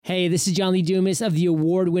Hey, this is John Lee Dumas of the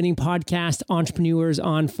award-winning podcast Entrepreneurs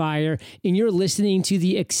on Fire, and you're listening to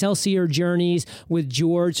the Excelsior Journeys with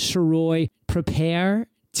George Sirois. Prepare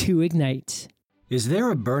to ignite. Is there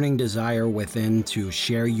a burning desire within to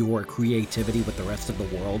share your creativity with the rest of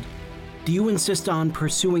the world? Do you insist on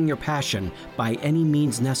pursuing your passion by any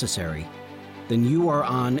means necessary? Then you are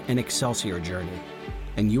on an Excelsior journey,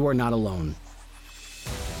 and you are not alone.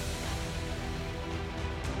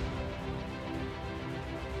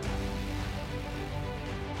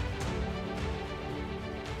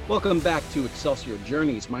 Welcome back to Excelsior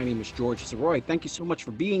Journeys. My name is George Sirois. Thank you so much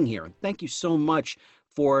for being here. And thank you so much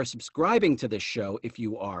for subscribing to this show if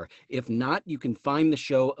you are. If not, you can find the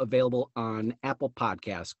show available on Apple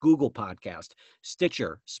Podcasts, Google Podcasts,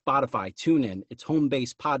 Stitcher, Spotify, TuneIn, its home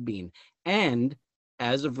base Podbean, and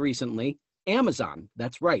as of recently, Amazon.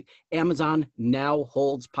 That's right. Amazon now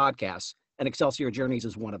holds podcasts, and Excelsior Journeys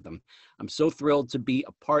is one of them. I'm so thrilled to be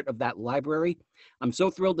a part of that library. I'm so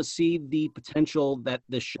thrilled to see the potential that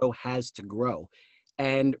this show has to grow.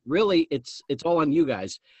 And really, it's all on you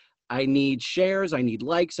guys. I need shares, I need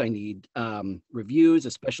likes, I need reviews,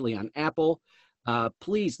 especially on Apple.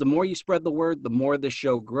 Please, the more you spread the word, the more this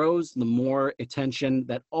show grows, the more attention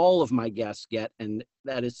that all of my guests get. And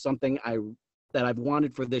that is something that I've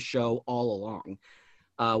wanted for this show all along.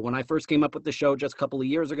 When I first came up with the show just a couple of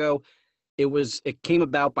years ago, it came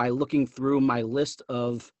about by looking through my list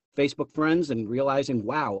of Facebook friends and realizing,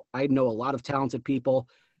 wow, I know a lot of talented people.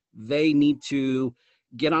 They need to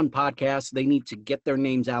get on podcasts. They need to get their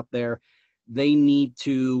names out there. They need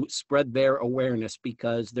to spread their awareness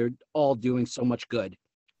because they're all doing so much good.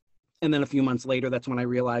 And then a few months later, that's when I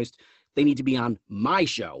realized they need to be on my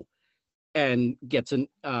show and get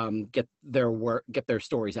their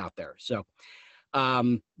stories out there. So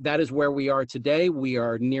that is where we are today. We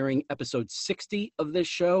are nearing episode 60 of this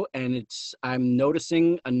show, and I'm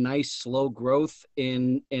noticing a nice slow growth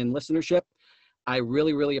in listenership. I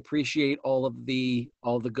really, really appreciate all the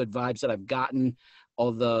good vibes that I've gotten,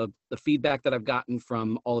 all the feedback that I've gotten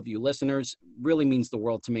from all of you listeners. Really means the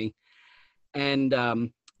world to me.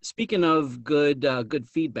 And speaking of good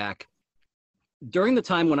feedback, during the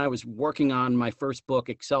time when I was working on my first book,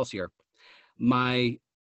 Excelsior, my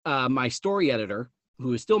story editor,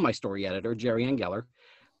 who is still my story editor, Jerry Engeller,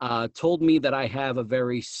 told me that I have a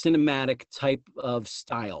very cinematic type of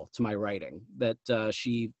style to my writing, that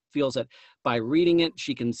she feels that by reading it,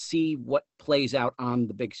 she can see what plays out on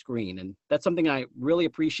the big screen. And that's something I really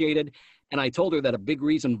appreciated. And I told her that a big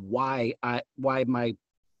reason why my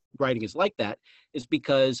writing is like that is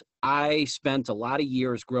because I spent a lot of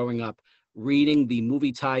years growing up reading the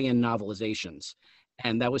movie tie-in novelizations.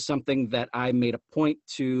 And that was something that I made a point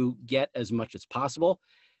to get as much as possible.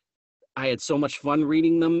 I had so much fun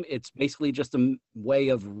reading them. It's basically just a way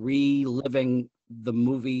of reliving the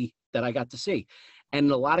movie that I got to see. And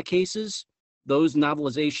in a lot of cases, those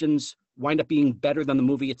novelizations wind up being better than the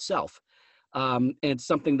movie itself. And it's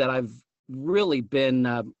something that I've really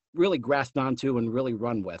been really grasped onto and really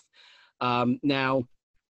run with. Now,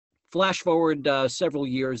 flash forward several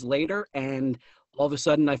years later, and all of a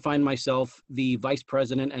sudden, I find myself the vice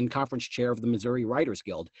president and conference chair of the Missouri Writers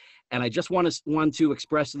Guild. And I just want to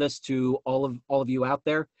express this to all of you out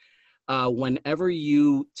there. Whenever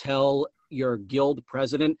you tell your guild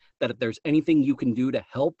president that if there's anything you can do to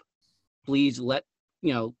help, please let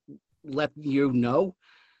you know.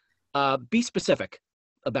 Be specific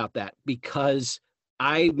about that, because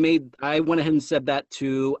I went ahead and said that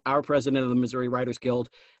to our president of the Missouri Writers Guild,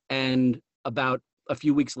 and about a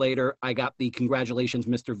few weeks later, I got the congratulations,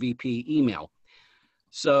 Mr. VP email.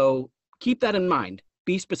 So keep that in mind.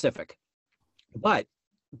 Be specific. But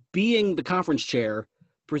being the conference chair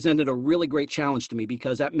presented a really great challenge to me,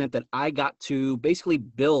 because that meant that I got to basically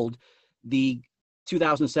build the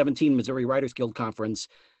 2017 Missouri Writers Guild Conference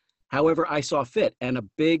however I saw fit. And a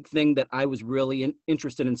big thing that I was really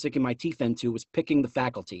interested in sinking my teeth into was picking the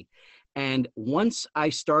faculty. And once I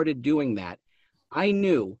started doing that, I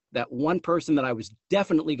knew that one person that I was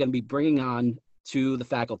definitely going to be bringing on to the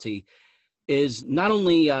faculty is not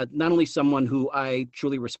only someone who I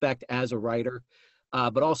truly respect as a writer,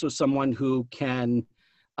 but also someone who can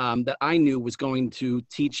that I knew was going to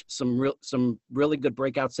teach some really good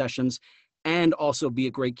breakout sessions and also be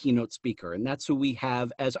a great keynote speaker. And that's who we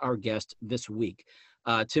have as our guest this week.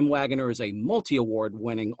 Tim Waggoner is a multi-award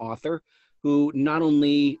winning author who not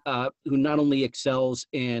only excels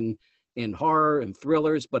in horror and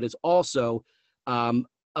thrillers, but is also a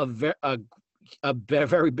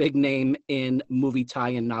very big name in movie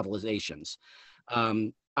tie-in novelizations.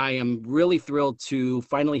 I am really thrilled to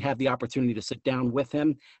finally have the opportunity to sit down with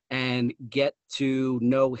him and get to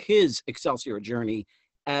know his Excelsior journey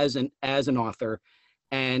as an author,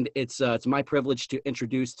 and it's my privilege to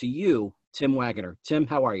introduce to you Tim Waggoner. Tim,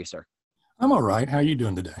 how are you, sir? I'm all right. How are you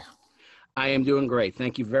doing today? I am doing great.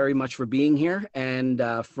 Thank you very much for being here. And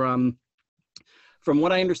from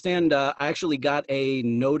what I understand, I actually got a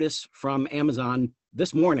notice from Amazon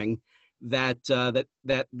this morning that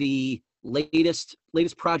the latest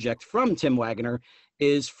project from Tim Waggoner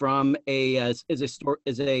is from a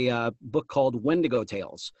book called Wendigo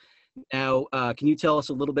Tales. Now, can you tell us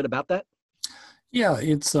a little bit about that? Yeah,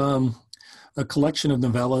 it's a collection of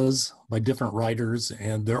novellas by different writers,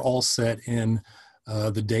 and they're all set in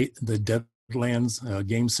the Deadlands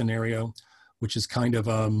game scenario, which is kind of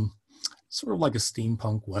sort of like a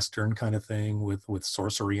steampunk Western kind of thing with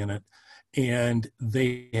sorcery in it. And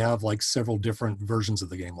they have like several different versions of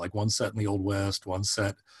the game, like one set in the Old West, one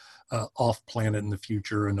set off planet in the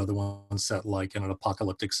future, another one set like in an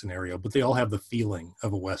apocalyptic scenario, but they all have the feeling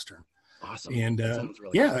of a Western. Awesome. And Sounds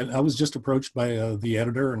really yeah, cool. I was just approached by the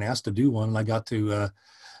editor and asked to do one, and I got to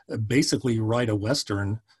basically write a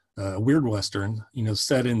Western, weird Western,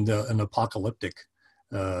 set in an apocalyptic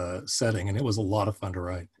setting, and it was a lot of fun to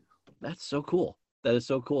write. That's so cool. That is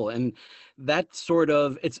so cool. And that sort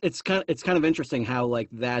of it's kind of interesting how like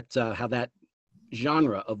that how that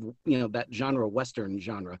genre of that genre Western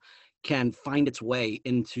genre can find its way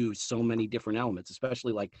into so many different elements,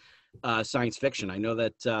 especially like science fiction. I know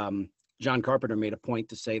that John Carpenter made a point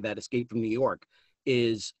to say that Escape from New York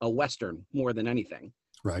is a Western more than anything.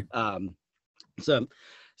 Right.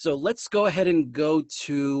 So let's go ahead and go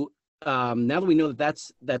to now that we know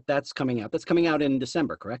that's coming out. That's coming out in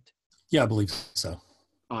December, correct? Yeah, I believe so.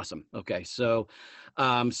 Awesome. Okay. So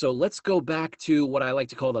let's go back to what I like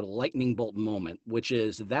to call the lightning bolt moment, which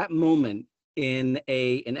is that moment in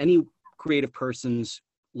any creative person's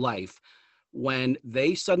life when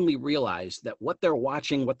they suddenly realize that what they're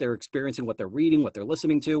watching, what they're experiencing, what they're reading, what they're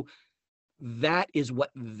listening to, that is what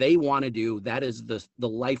they want to do. That is the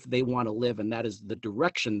life they want to live, and that is the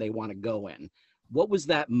direction they want to go in. What was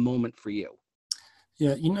that moment for you?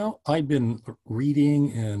 Yeah, I've been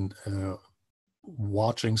reading and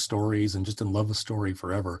watching stories and just in love with story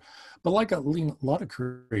forever. But like a lot of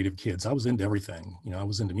creative kids, I was into everything. I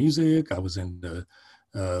was into music. I was into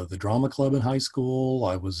the drama club in high school.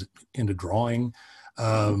 I was into drawing.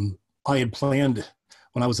 I had planned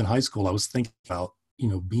when I was in high school, I was thinking about,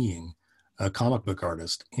 being a comic book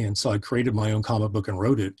artist. And so I created my own comic book and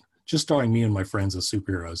wrote it, just starring me and my friends as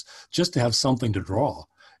superheroes, just to have something to draw.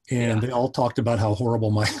 And they all talked about how horrible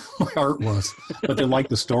my art was, but they liked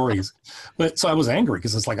the stories. But so I was angry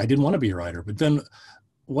because it's like, I didn't want to be a writer. But then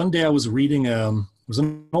one day I was reading, it was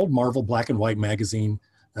an old Marvel black and white magazine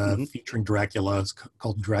featuring Dracula. It's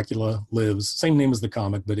called Dracula Lives, same name as the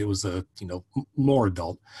comic, but it was more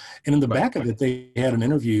adult. And in the back of it, they had an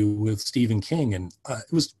interview with Stephen King, and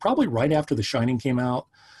it was probably right after The Shining came out.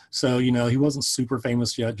 So, he wasn't super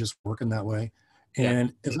famous yet, just working that way.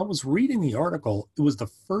 And as I was reading the article, it was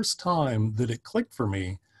the first time that it clicked for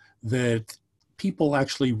me that people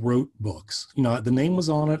actually wrote books. The name was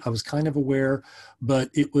on it. I was kind of aware, but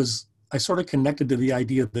I sort of connected to the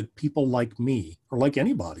idea that people like me or like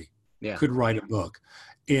anybody could write a book.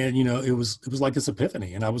 And, it was like this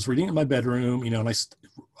epiphany. And I was reading in my bedroom, and I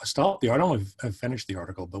stopped there. I don't know if I finished the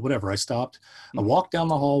article, but whatever. I stopped. I walked down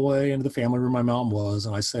the hallway into the family room my mom was,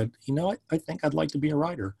 and I said, I think I'd like to be a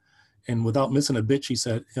writer. And without missing a beat, she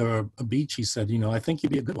said, I think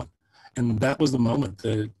you'd be a good one. And that was the moment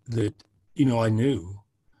that I knew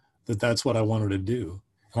that that's what I wanted to do.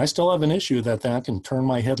 And I still have an issue that I can turn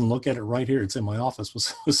my head and look at it right here. It's in my office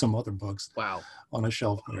with some other books. Wow. On a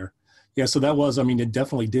shelf there. Yeah. So that was, it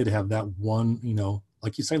definitely did have that one,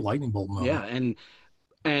 like you say, lightning bolt moment. Yeah.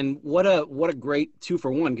 And what a great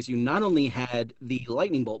 2-for-1, because you not only had the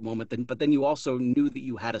lightning bolt moment, but then you also knew that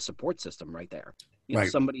you had a support system right there.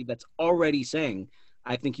 Somebody that's already saying,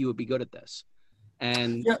 I think you would be good at this.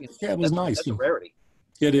 And it was nice. That's a rarity.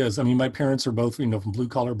 It is. My parents are both, from blue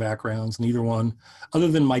collar backgrounds. Neither one, other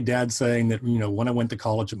than my dad saying that, when I went to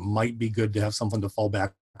college, it might be good to have something to fall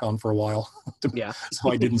back on for a while. So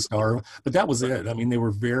I didn't starve. But that was it. They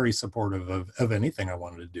were very supportive of anything I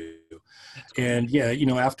wanted to do. And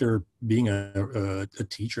after being a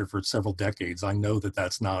teacher for several decades, I know that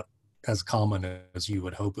that's not as common as you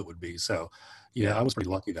would hope it would be. So I was pretty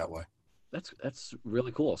lucky that way. That's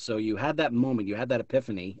really cool. So you had that moment, you had that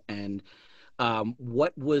epiphany, and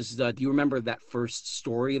what was do you remember that first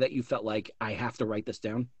story that you felt like, I have to write this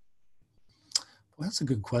down? Well, that's a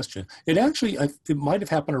good question. It actually, it might have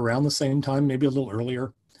happened around the same time, maybe a little earlier.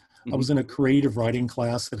 Mm-hmm. I was in a creative writing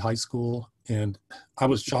class at high school, and I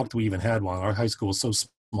was shocked we even had one. Our high school was so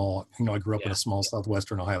small. I grew up in a small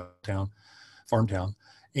southwestern Ohio farm town.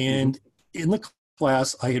 And in the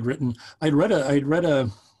class, I'd read a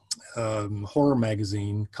horror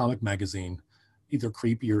magazine, comic magazine, either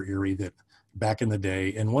creepy or eerie, that back in the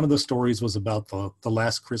day. And one of the stories was about the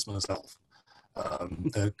last Christmas elf.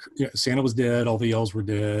 Santa was dead, all the elves were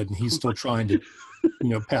dead, and he's still trying to,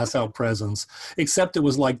 pass out presents. Except it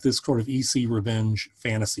was like this sort of EC revenge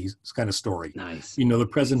fantasy kind of story. Nice. The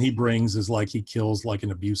present he brings is like he kills like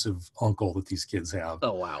an abusive uncle that these kids have.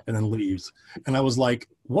 Oh wow! And then leaves. And I was like,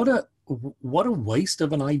 what a waste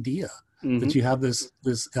of an idea. That you have this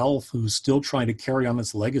elf who's still trying to carry on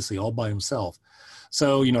this legacy all by himself.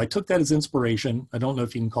 So, I took that as inspiration. I don't know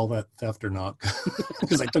if you can call that theft or not,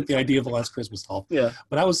 because I took the idea of the last Christmas elf. Yeah.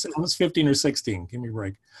 But I was 15 or 16. Give me a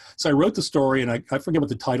break. So I wrote the story, and I forget what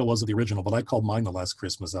the title was of the original, but I called mine The Last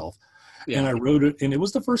Christmas Elf. Yeah. And I wrote it, and it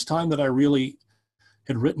was the first time that I really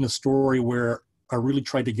had written a story where I really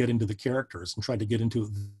tried to get into the characters and tried to get into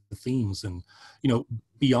the themes and,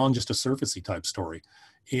 beyond just a surfacey type story.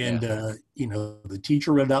 And, the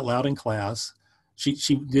teacher read it out loud in class.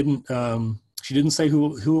 She didn't say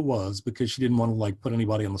who it was, because she didn't want to put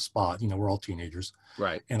anybody on the spot. We're all teenagers.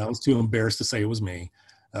 Right. And I was too embarrassed to say it was me.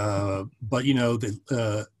 But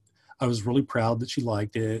I was really proud that she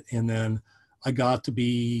liked it. And then I got to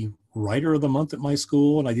be writer of the month at my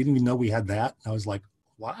school, and I didn't even know we had that. And I was like,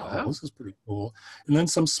 wow, this is pretty cool. And then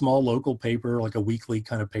some small local paper, like a weekly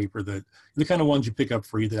kind of paper, that the kind of ones you pick up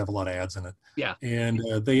free that have a lot of ads in it. Yeah. And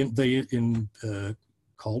they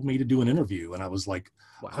called me to do an interview, and I was like,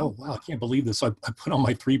 wow, I can't believe this. So I put on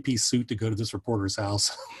my 3-piece suit to go to this reporter's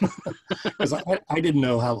house, because I didn't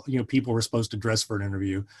know how people were supposed to dress for an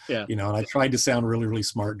interview. Yeah. And I tried to sound really, really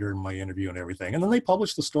smart during my interview and everything. And then they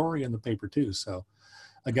published the story in the paper too. So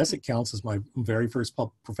I guess it counts as my very first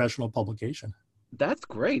professional publication. That's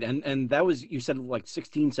great. And that was, you said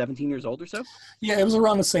 16, 17 years old or so? Yeah, it was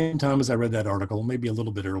around the same time as I read that article, maybe a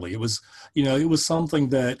little bit early. It was, it was something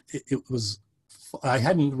that I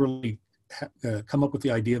hadn't really come up with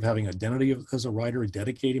the idea of having identity as a writer and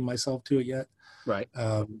dedicating myself to it yet. Right.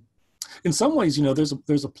 In some ways,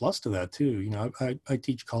 there's a plus to that too. I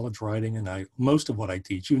teach college writing, and most of what I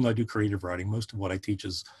teach, even though I do creative writing, most of what I teach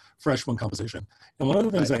is freshman composition. And one of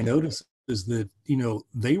the things I notice is that,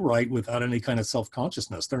 they write without any kind of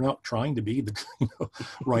self-consciousness. They're not trying to be the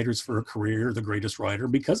writers for a career, the greatest writer.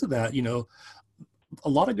 Because of that, a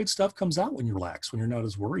lot of good stuff comes out when you relax, when you're not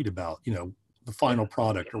as worried about, the final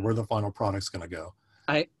product or where the final product's going to go.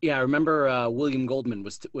 I remember William Goldman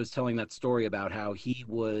was telling that story about how he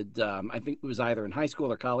would, I think it was either in high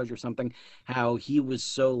school or college or something, how he was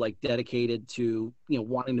so dedicated to,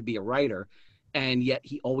 wanting to be a writer. And yet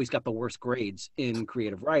he always got the worst grades in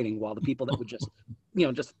creative writing, while the people that would just,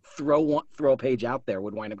 just throw a page out there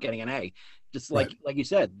would wind up getting an A. Just like you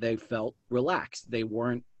said, they felt relaxed. They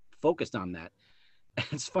weren't focused on that. And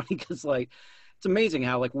it's funny because it's amazing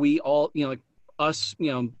how we all, us,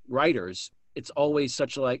 writers, it's always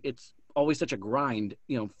such a grind,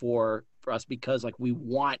 for us, because we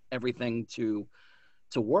want everything to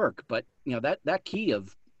work. But that key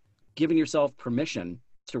of giving yourself permission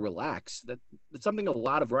to relax, that's something a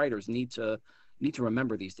lot of writers need to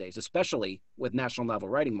remember these days, especially with National Novel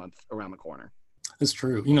Writing Month around the corner. That's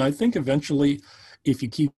true. I think eventually, if you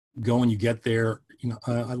keep going, you get there.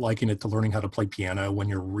 I liken it to learning how to play piano, when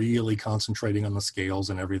you're really concentrating on the scales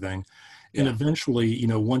and everything. And eventually,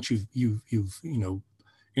 once you've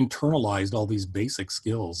internalized all these basic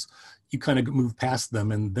skills, you kind of move past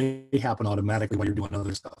them, and they happen automatically while you're doing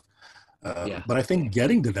other stuff. But I think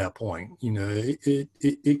getting to that point,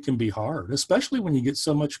 it can be hard, especially when you get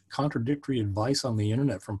so much contradictory advice on the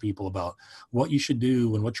internet from people about what you should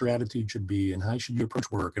do and what your attitude should be and how should you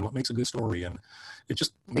approach work and what makes a good story. And it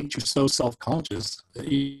just makes you so self-conscious.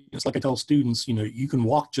 It's like I tell students, you can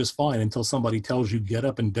walk just fine until somebody tells you, get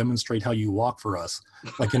up and demonstrate how you walk for us,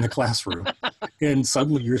 like in the classroom. And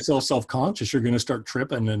suddenly you're so self-conscious, you're going to start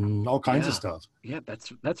tripping and all kinds of stuff. Yeah,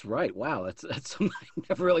 that's right. Wow. That's something I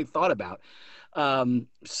never really thought about.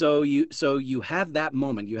 So you have that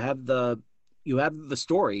moment, you have the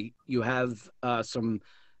story, you have some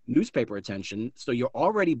newspaper attention. So you're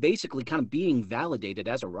already basically kind of being validated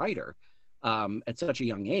as a writer at such a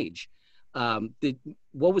young age.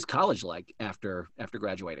 What was college like after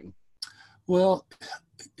graduating? Well,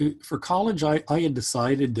 for college, I had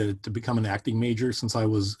decided to become an acting major since I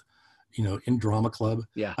was, in drama club.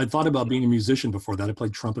 Yeah. I thought about being a musician before that. I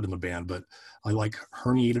played trumpet in the band, but I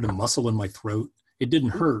herniated a muscle in my throat. It didn't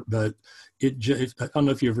hurt, but I don't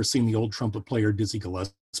know if you've ever seen the old trumpet player, Dizzy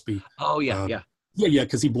Gillespie. Oh, yeah, yeah. Yeah,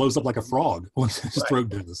 because he blows up like a frog when his throat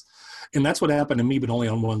does. And that's what happened to me, but only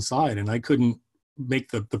on one side. And I couldn't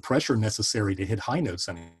make the pressure necessary to hit high notes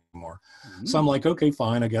anymore. So I'm like, okay,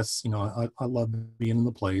 fine. I guess, I love being in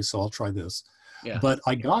the play, so I'll try this. Yeah. But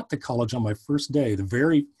I got to college on my first day,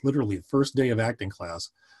 literally the first day of acting class.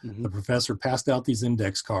 The professor passed out these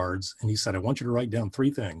index cards and he said, I want you to write down 3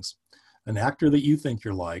 things: an actor that you think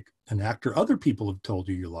you're like, an actor other people have told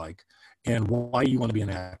you like, and why you want to be an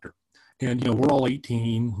actor. And, we're all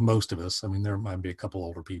 18, most of us. I mean, there might be a couple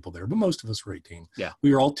older people there, but most of us were 18. Yeah.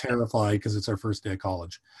 We were all terrified because it's our first day of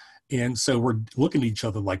college. And so we're looking at each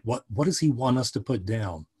other like, what does he want us to put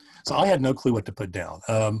down? So I had no clue what to put down.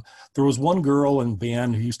 There was one girl in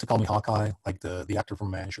band who used to call me Hawkeye, like the actor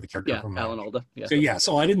from MASH, or the character from MASH. Alan Alda. Yeah.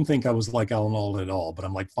 So I didn't think I was like Alan Alda at all, but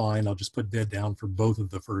I'm like, fine, I'll just put that down for both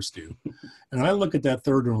of the first 2. And I look at that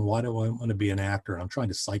third one, why do I want to be an actor? And I'm trying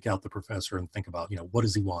to psych out the professor and think about, what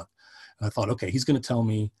does he want? And I thought, okay, he's going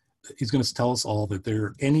to tell us all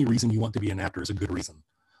that any reason you want to be an actor is a good reason.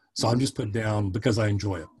 So I'm just put down because I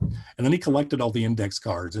enjoy it. And then he collected all the index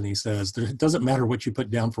cards and he says, it doesn't matter what you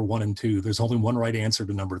put down for 1 and 2. There's only one right answer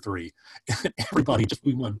to number 3. Everybody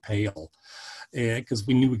we went pale because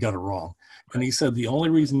we knew we got it wrong. And he said, the only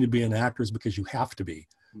reason to be an actor is because you have to be.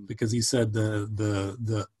 Because he said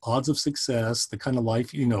the odds of success, the kind of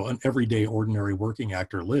life, an everyday ordinary working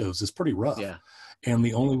actor lives is pretty rough. Yeah. And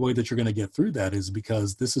the only way that you're going to get through that is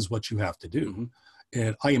because this is what you have to do.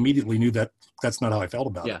 And I immediately knew that that's not how I felt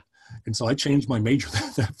about it. And so I changed my major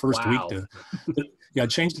that first week I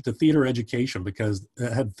changed it to theater education because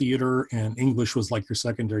it had theater and English was like your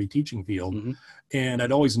secondary teaching field. And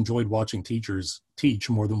I'd always enjoyed watching teachers teach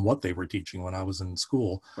more than what they were teaching when I was in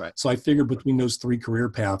school. Right. So I figured between those 3 career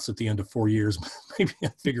paths at the end of 4 years, maybe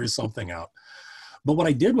I'd figure something out. But what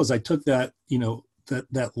I did was I took that,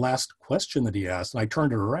 that last question that he asked, and I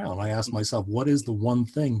turned it around. I asked myself, what is the one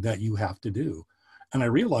thing that you have to do? And I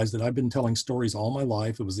realized that I've been telling stories all my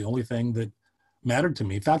life. It was the only thing that mattered to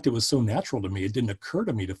me. In fact, it was so natural to me. It didn't occur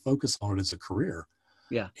to me to focus on it as a career.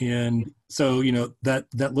 Yeah. And so, that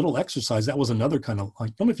little exercise, that was another kind of, I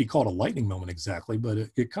don't know if you call it a lightning moment exactly, but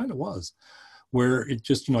it kind of was, where it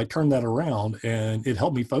just, I turned that around and it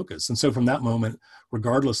helped me focus. And so from that moment,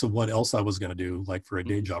 regardless of what else I was going to do, like for a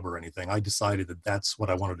day job or anything, I decided that that's what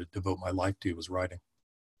I wanted to devote my life to, was writing.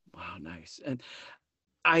 Wow, nice. And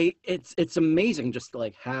it's amazing just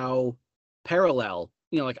like how parallel,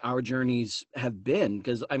 like our journeys have been,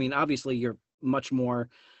 because I mean, obviously you're much more,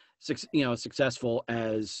 successful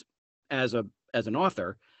as an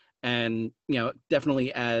author, and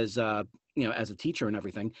definitely as as a teacher and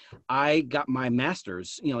everything. I got my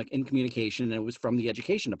master's, like in communication, and it was from the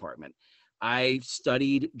education department. I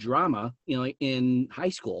studied drama, in high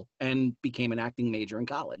school and became an acting major in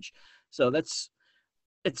college. So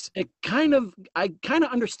I kind of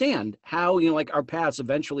understand how, like our paths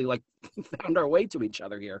eventually like found our way to each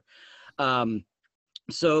other here.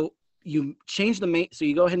 So you changed so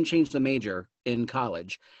you go ahead and change the major in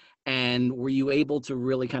college. And were you able to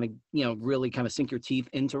really kind of sink your teeth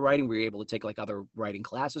into writing? Were you able to take like other writing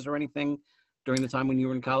classes or anything during the time when you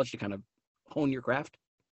were in college to kind of hone your craft?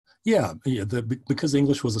 Yeah. Because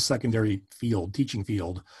English was a secondary teaching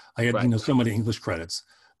field, I had, so many English credits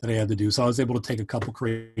that I had to do. So I was able to take a couple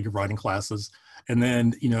creative writing classes. And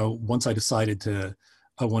then, once I decided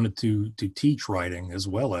I wanted to teach writing as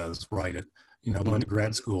well as write it, I went to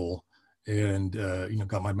grad school and,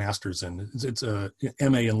 got my master's in, it's a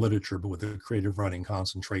MA in literature, but with a creative writing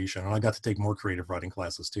concentration. And I got to take more creative writing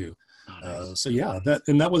classes too. Oh, nice. So yeah,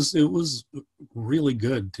 it was really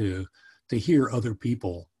good to hear other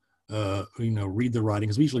people read the writing,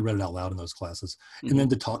 because we usually read it out loud in those classes, and then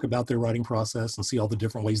to talk about their writing process and see all the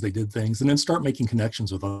different ways they did things, and then start making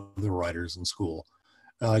connections with other writers in school.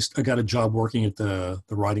 I got a job working at the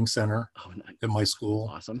writing center at my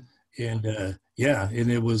school. Awesome. And and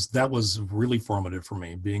that was really formative for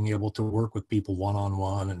me, being able to work with people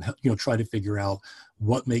one-on-one and try to figure out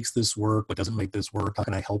what makes this work, what doesn't make this work, how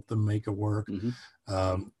can I help them make it work.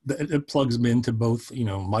 It plugs me into both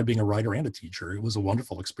my being a writer and a teacher. It was a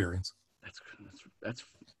wonderful experience. That's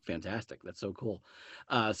fantastic. That's so cool.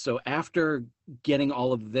 So after getting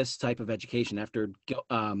all of this type of education, after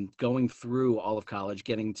going through all of college,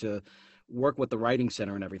 getting to work with the writing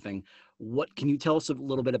center and everything, what can you tell us a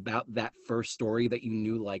little bit about that first story that you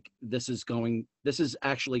knew, like, this is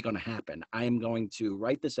actually going to happen? I am going to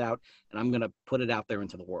write this out and I'm going to put it out there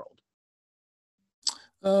into the world.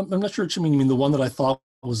 I'm not sure what you mean. You mean the one that I thought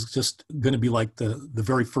was just going to be like the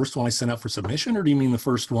very first one I sent out for submission, or do you mean the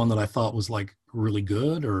first one that I thought was like really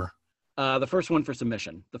good, or? The first one for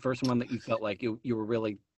submission, the first one that you felt like you were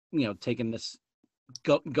really, taking this,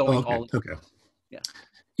 going all. Okay. Yeah.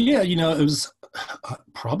 Yeah. It was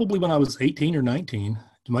probably when I was 18 or 19,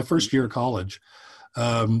 my first year of college.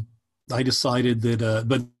 I decided that,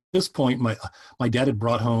 but at this point, my dad had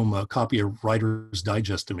brought home a copy of Writer's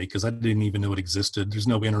Digest to me because I didn't even know it existed. There's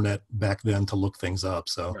no internet back then to look things up.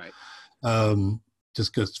 So,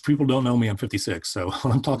 just because people don't know me, I'm 56. So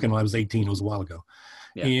when I'm talking when I was 18, it was a while ago.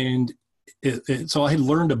 Yeah. And so I had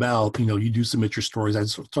learned about, you do submit your stories. I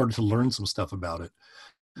started to learn some stuff about it.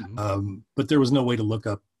 Mm-hmm. But there was no way to look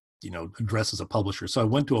up, address as a publisher. So I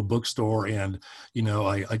went to a bookstore and,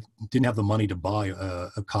 I didn't have the money to buy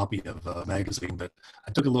a copy of a magazine, but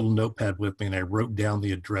I took a little notepad with me and I wrote down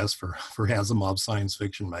the address for Asimov Science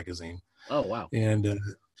Fiction Magazine. Oh, wow. And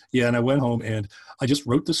and I went home and I just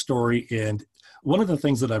wrote the story. And one of the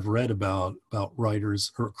things that I've read about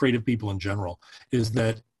writers or creative people in general is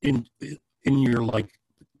that in your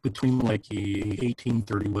between 18,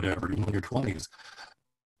 30, whatever, in your 20s,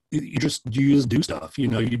 you just do stuff,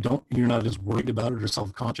 you're not as worried about it or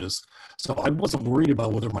self-conscious. So I wasn't worried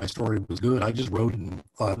about whether my story was good. I just wrote it and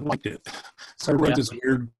I liked it. So I wrote this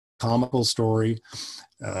weird comical story.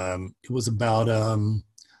 It was about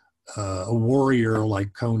a warrior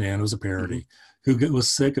like Conan. It was a parody, who was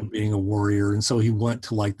sick of being a warrior. And so he went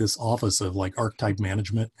to this office of archetype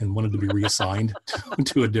management and wanted to be reassigned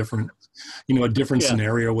to a different,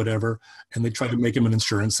 scenario, whatever. And they tried to make him an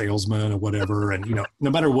insurance salesman or whatever. And, no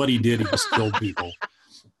matter what he did, he just killed people.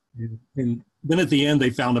 And then at the end, they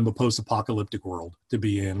found him a post-apocalyptic world to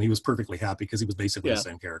be in. He was perfectly happy because he was basically the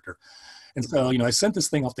same character. And so, I sent this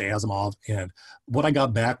thing off to Asimov, and what I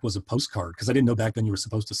got back was a postcard, because I didn't know back then you were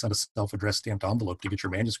supposed to send a self-addressed stamped envelope to get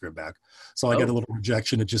your manuscript back. So I got a little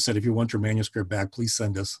rejection. It just said, if you want your manuscript back, please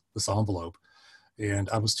send us this envelope. And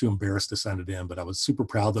I was too embarrassed to send it in, but I was super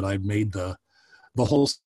proud that I'd made the whole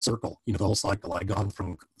circle, the whole cycle. I'd gone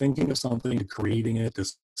from thinking of something to creating it, to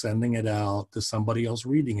sending it out, to somebody else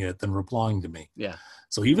reading it, then replying to me. Yeah.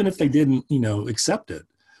 So even if they didn't, accept it,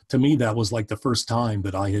 to me, that was the first time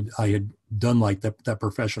that I had done that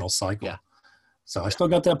professional cycle. Yeah. So I still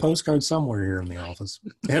got that postcard somewhere here in the office.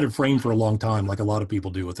 I had it framed for a long time, like a lot of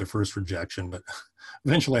people do with their first rejection, but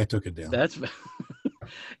eventually I took it down. That's,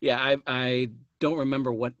 I don't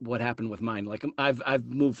remember what happened with mine. I've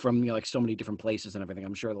moved from so many different places and everything.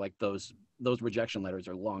 I'm sure those rejection letters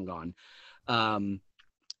are long gone.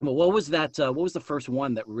 Well, what was that? What was the first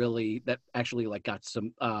one that actually got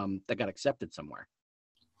some that got accepted somewhere?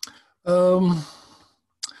 Well,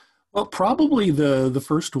 probably the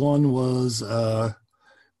first one was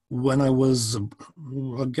when I was,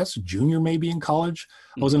 I guess, a junior maybe in college.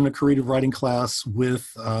 I was in a creative writing class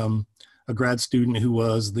with a grad student who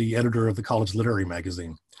was the editor of the college literary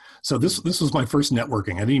magazine. So this was my first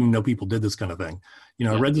networking. I didn't even know people did this kind of thing.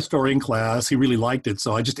 I read the story in class. He really liked it.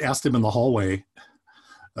 So I just asked him in the hallway,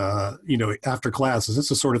 after class, is this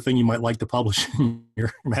the sort of thing you might like to publish in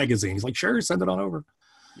your magazine? He's like, sure, send it on over.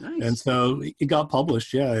 Nice. And so it got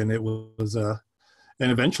published, and it was, and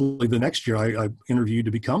eventually the next year I interviewed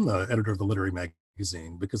to become the editor of the literary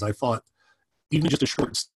magazine, because I thought even just a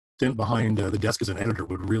short stint behind the desk as an editor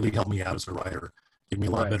would really help me out as a writer, give me a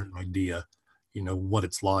lot better idea, what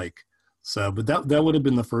it's like. So, but that would have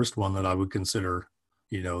been the first one that I would consider,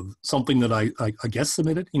 something that I guess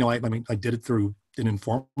submitted. I did it through an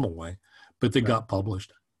informal way, but they got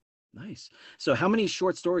published. Nice. So how many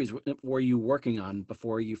short stories were you working on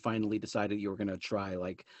before you finally decided you were going to try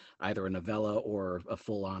either a novella or a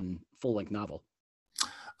full-length novel?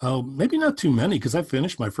 Oh, maybe not too many, because I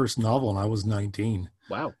finished my first novel when I was 19.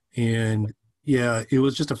 Wow. And it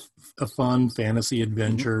was just a fun fantasy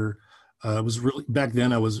adventure. It was really, back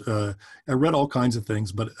then I read all kinds of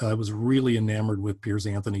things, but I was really enamored with Piers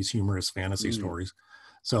Anthony's humorous fantasy stories.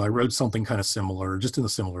 So I wrote something kind of similar, just in a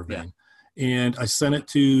similar vein. Yeah. And I sent it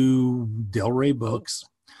to Del Rey Books,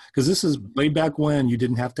 because this is way back when you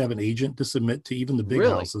didn't have to have an agent to submit to even the big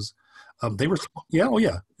houses. They were,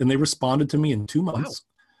 and they responded to me in 2 months,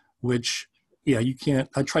 which, you can't.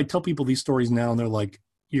 I try to tell people these stories now, and they're like,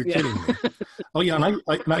 "You're kidding me."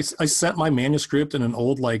 And I sent my manuscript in an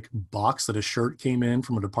old box that a shirt came in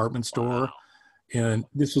from a department store. Wow. And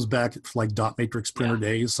this was back dot matrix printer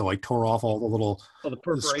days. So I tore off all the little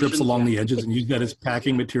strips along the edges and used that as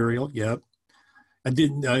packing material. Yep. I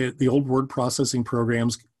did the old word processing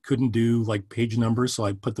programs couldn't do page numbers. So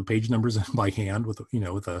I put the page numbers in by hand with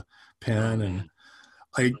a pen. And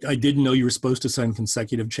I didn't know you were supposed to send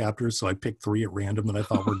consecutive chapters. So I picked 3 at random that I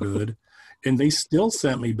thought were good. And they still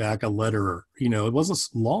sent me back a letter. It wasn't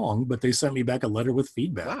long, but they sent me back a letter with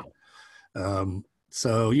feedback. Wow.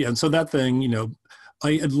 So, and so that thing,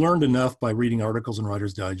 I had learned enough by reading articles in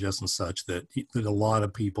Writer's Digest and such that a lot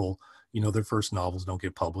of people, their first novels don't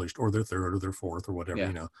get published, or their third or their fourth or whatever,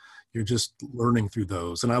 Yeah. you're just learning through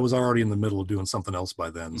those. And I was already in the middle of doing something else by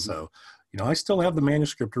then. So, I still have the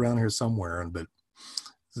manuscript around here somewhere, but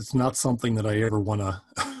it's not something that I ever want to,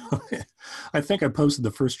 I think I posted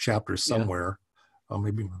the first chapter somewhere,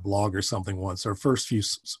 maybe my blog or something once, or first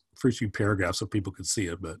few paragraphs so people could see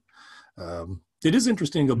it. But it is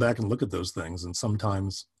interesting to go back and look at those things, and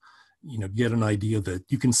sometimes, get an idea that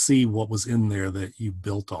you can see what was in there that you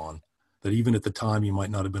built on, that even at the time you might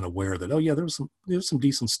not have been aware that, oh yeah, there's some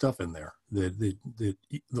decent stuff in there that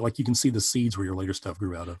like you can see the seeds where your later stuff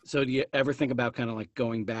grew out of. So do you ever think about kind of like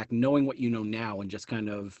going back, knowing what you know now, and just kind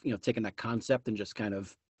of, taking that concept and just kind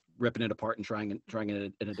of ripping it apart and trying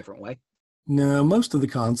it in a different way? No, most of the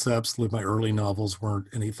concepts with my early novels weren't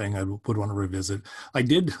anything I would want to revisit. I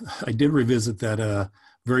did revisit that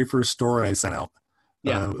very first story I sent out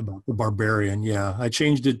about the barbarian. Yeah, I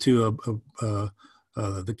changed it to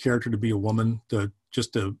the character to be a woman,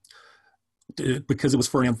 because it was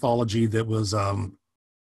for an anthology that was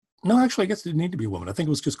no, actually, I guess it didn't need to be a woman. I think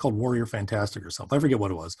it was just called Warrior Fantastic or something. I forget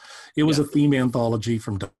what it was. It was a theme anthology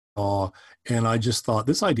from Daw, and I just thought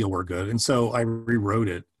this idea worked good, and so I rewrote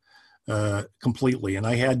it completely. And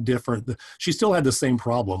I had she still had the same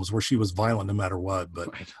problems where she was violent no matter what, but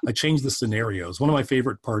I changed the scenarios. One of my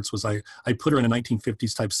favorite parts was I put her in a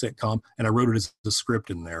 1950s type sitcom, and I wrote it as a script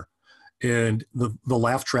in there. And the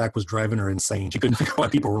laugh track was driving her insane. She couldn't figure out why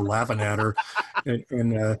people were laughing at her.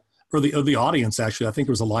 Or the audience, actually, I think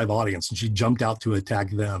there was a live audience, and she jumped out to attack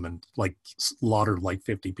them and like slaughtered like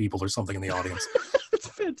 50 people or something in the audience. It's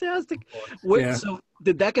fantastic. So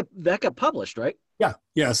did that get published, right?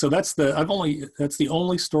 Yeah. So that's the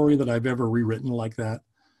only story that I've ever rewritten like that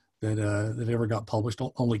ever got published.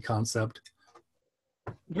 Only concept.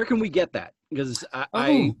 Where can we get that? Because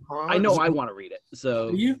I know I want to read it.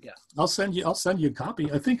 So I'll send you a copy.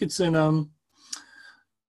 I think it's in a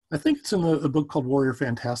book called Warrior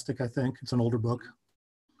Fantastic. I think it's an older book.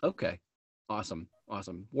 Okay. Awesome.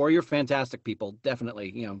 Warrior Fantastic, people.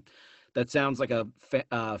 Definitely. That sounds like a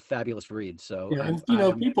fabulous read. So and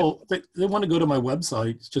people, they want to go to my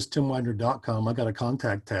website. It's just timwidener.com. I got a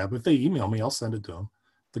contact tab. If they email me, I'll send it to them.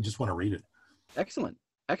 They just want to read it. Excellent.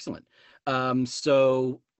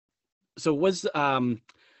 So was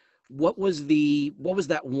what was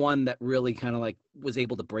that one that really kind of like was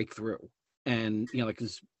able to break through? And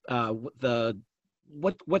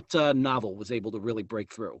what novel was able to really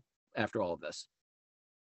break through after all of this?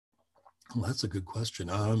 Well, that's a good question.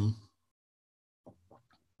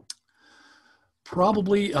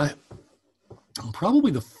 Probably I don't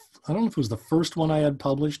know if it was the first one I had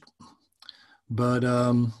published, but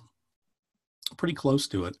pretty close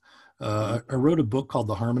to it. I wrote a book called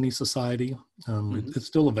The Harmony Society. It's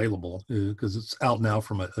still available because it's out now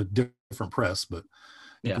from a different press, but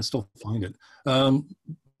you can still find it.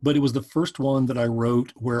 But it was the first one that I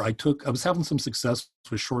wrote where I was having some success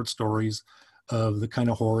with short stories of the kind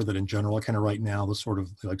of horror that in general I kind of write now, the sort of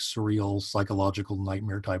like surreal, psychological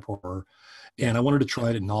nightmare type horror. And I wanted to try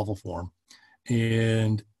it in novel form.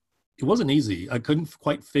 And it wasn't easy. I couldn't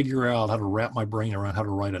quite figure out how to wrap my brain around how to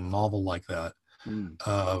write a novel like that.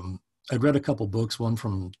 I'd read a couple books, one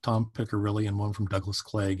from Tom Piccirilli and one from Douglas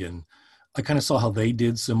Clegg, and I kind of saw how they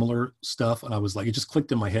did similar stuff. And I was like, it just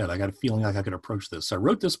clicked in my head. I got a feeling like I could approach this. So I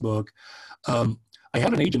wrote this book. I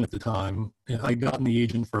had an agent at the time. I got the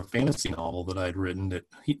agent for a fantasy novel that I'd written that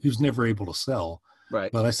he was never able to sell.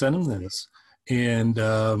 Right. But I sent him this. And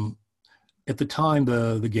at the time,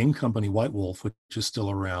 the game company White Wolf, which is still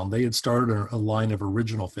around, they had started a line of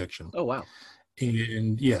original fiction. Oh, wow.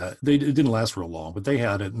 And it didn't last real long, but they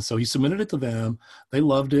had it. And so he submitted it to them. They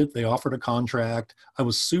loved it. They offered a contract. I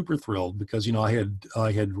was super thrilled because, I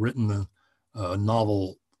had written the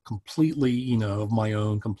novel completely, of my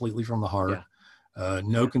own, completely from the heart.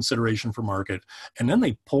 No consideration for market. And then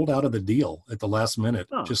they pulled out of the deal at the last minute,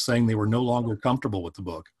 just saying they were no longer comfortable with the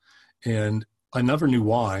book. And I never knew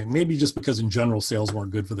why. Maybe just because in general sales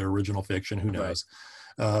weren't good for their original fiction. Who knows?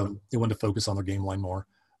 Right. They wanted to focus on their game line more.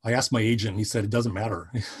 I asked my agent, and he said, it doesn't matter.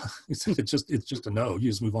 He said, it's just a no. You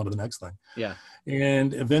just move on to the next thing. Yeah.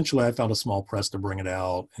 And eventually I found a small press to bring it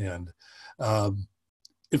out. And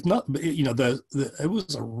if not, it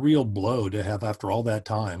was a real blow to have after all that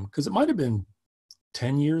time, because it might've been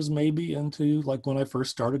 10 years maybe into like when I first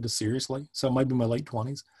started to seriously. So it might be my late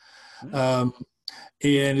 20s. And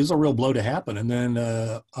it was a real blow to happen. And then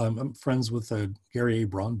I'm friends with Gary A.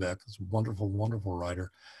 Bronbeck, this wonderful, wonderful writer.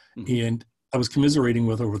 And I was commiserating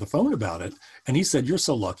with over the phone about it. And he said, "You're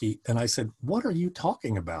so lucky." And I said, "What are you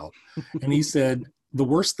talking about?" And he said, "The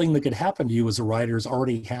worst thing that could happen to you as a writer has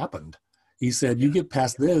already happened. He said, you get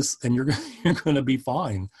past this and you're you're going to be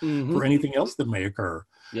fine Mm-hmm. for anything else that may occur.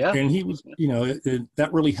 Yeah. And he was, that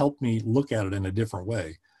really helped me look at it in a different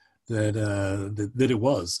way, that it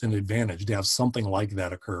was an advantage to have something like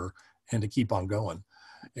that occur and to keep on going.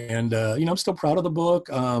 And, I'm still proud of the book.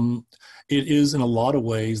 It is in a lot of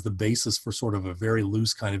ways the basis for sort of a very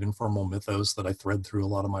loose kind of informal mythos that I thread through a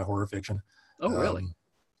lot of my horror fiction. Oh, really?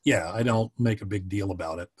 Yeah, I don't make a big deal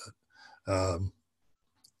about it, but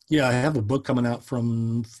yeah, I have a book coming out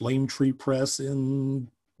from Flame Tree Press in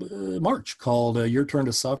March called Your Turn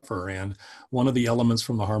to Suffer, and one of the elements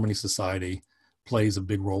from the Harmony Society plays a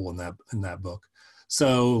big role in that book.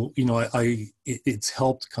 So it's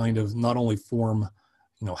helped kind of not only form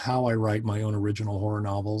how I write my own original horror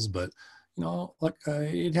novels, but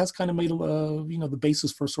it has kind of made the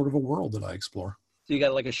basis for sort of a world that I explore. So you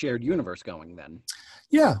got like a shared universe going then.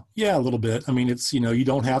 Yeah, a little bit. I mean, it's you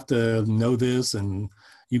don't have to know this, and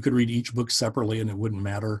you could read each book separately and it wouldn't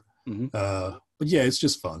matter. Mm-hmm. But yeah, it's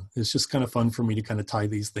just fun. It's just kind of fun for me to kind of tie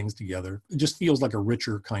these things together. It just feels like a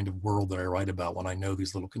richer kind of world that I write about when I know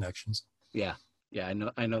these little connections. Yeah, I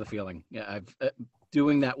know the feeling. Yeah, I've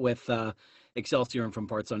doing that with Excelsior and From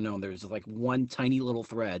Parts Unknown. There's like one tiny little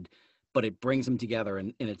thread, but it brings them together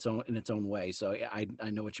in its own way. So I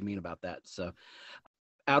know what you mean about that. So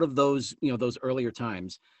out of those those earlier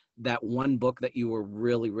times, that one book that you were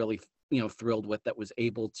really thrilled with, that was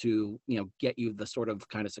able to get you the sort of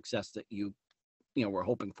kind of success that you were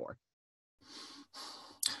hoping for.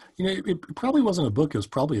 It probably wasn't a book. It was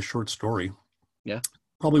probably a short story. Yeah.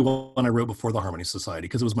 Probably one I wrote before the Harmony Society,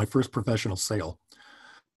 because it was my first professional sale.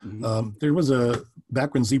 Mm-hmm. There was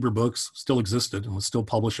back when Zebra Books still existed and was still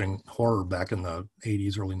publishing horror back in the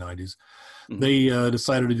 80s, early 90s. Mm-hmm. They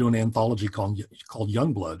decided to do an anthology called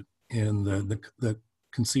Youngblood. And the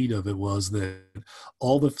conceit of it was that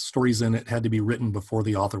all the stories in it had to be written before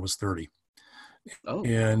the author was 30. Oh.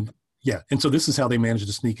 And yeah. And so this is how they managed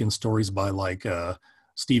to sneak in stories by like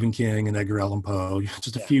Stephen King and Edgar Allan Poe,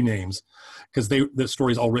 just a few names, because the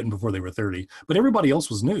stories all written before they were 30. But everybody else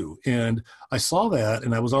was new. And I saw that,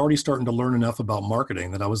 and I was already starting to learn enough about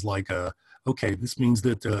marketing that I was like, okay, this means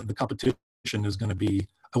that the competition is going to be,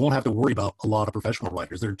 I won't have to worry about a lot of professional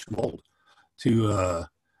writers. They're too old to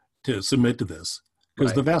submit to this.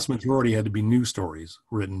 Because the vast majority had to be new stories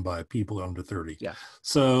written by people under 30. Yeah.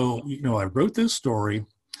 So, I wrote this story,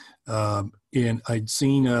 and I'd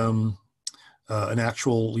seen an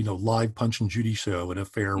actual, live Punch and Judy show at a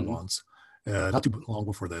fair Mm-hmm. once, not too long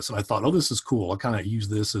before this. And I thought, oh, this is cool. I kind of use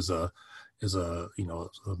this as a kind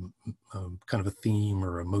of a theme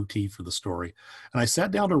or a motif for the story. And I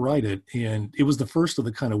sat down to write it, and it was the first of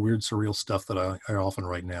the kind of weird, surreal stuff that I often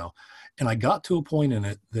write now. And I got to a point in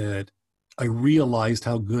it that I realized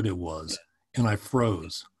how good it was, and I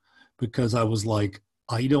froze, because I was like,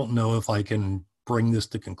 I don't know if I can bring this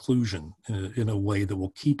to conclusion in a way that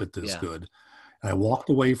will keep it this good. And I walked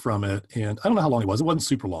away from it, and I don't know how long it was. It wasn't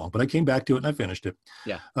super long, but I came back to it and I finished it.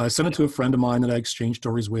 Yeah. I sent it to a friend of mine that I exchanged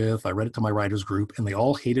stories with. I read it to my writers group, and they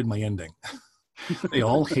all hated my ending. They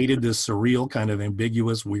all hated this surreal, kind of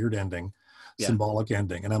ambiguous, weird ending, symbolic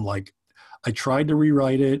ending. And I'm like, I tried to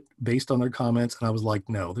rewrite it based on their comments, and I was like,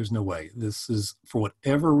 no, there's no way. This is, for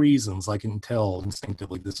whatever reasons, I can tell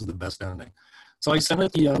instinctively this is the best ending. So I sent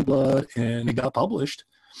it to Youngblood, and it got published,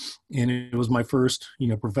 and it was my first,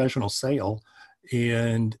 professional sale.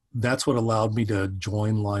 And that's what allowed me to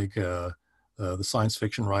join the Science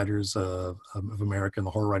Fiction Writers of America and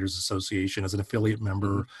the Horror Writers Association as an affiliate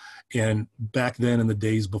member. Mm-hmm. And back then, in the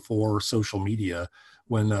days before social media,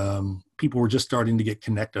 when people were just starting to get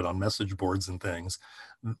connected on message boards and things,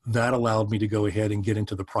 that allowed me to go ahead and get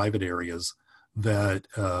into the private areas that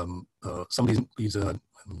some of these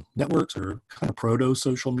networks or kind of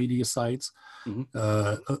proto-social media sites,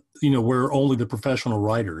 mm-hmm. Where only the professional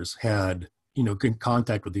writers had good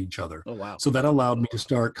contact with each other. Oh, wow. So that allowed me to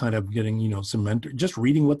start kind of getting, some mentor, just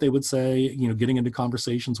reading what they would say, getting into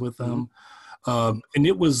conversations with them. Mm-hmm. And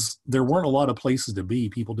there weren't a lot of places to be.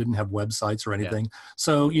 People didn't have websites or anything. Yeah.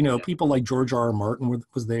 So, people like George R.R. Martin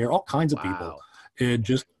was there, all kinds of people. It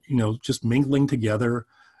just mingling together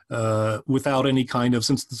without any kind of,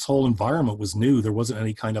 since this whole environment was new, there wasn't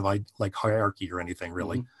any kind of like hierarchy or anything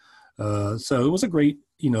really. Mm-hmm. So it was a great,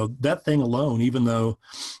 that thing alone, even though,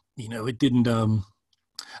 it didn't,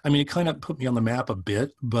 it kind of put me on the map a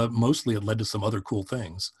bit, but mostly it led to some other cool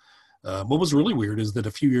things. What was really weird is that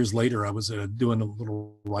a few years later, I was doing a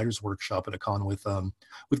little writer's workshop at a con with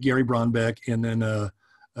Gary Bronbeck and then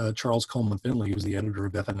Charles Coleman Finley, who's the editor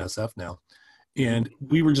of FNSF now. And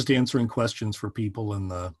we were just answering questions for people in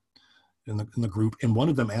the group. And one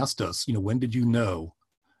of them asked us, when did you know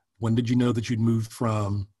that you'd moved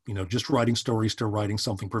from, just writing stories to writing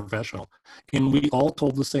something professional. And we all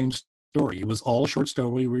told the same story. It was all a short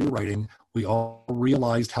story we were writing. We all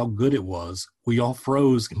realized how good it was. We all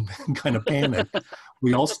froze and kind of panicked.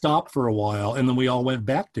 We all stopped for a while, and then we all went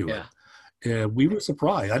back to it. We were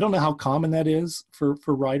surprised. I don't know how common that is for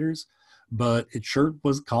writers, but it sure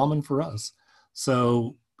was common for us.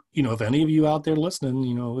 So, if any of you out there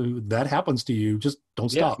listening, that happens to you, just don't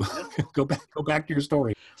stop. Go back to your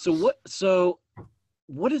story. So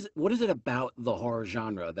what is it about the horror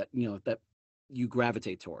genre that that you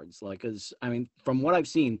gravitate towards? Like, from what I've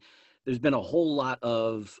seen, there's been a whole lot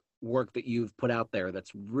of work that you've put out there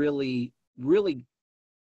that's really, really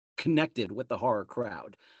connected with the horror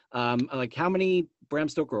crowd. Like, how many Bram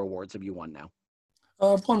Stoker awards have you won now?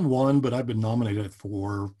 I've won one, but I've been nominated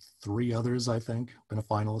for 3 others, I think. Been a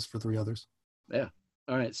finalist for 3 others. Yeah.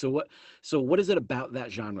 All right. So what is it about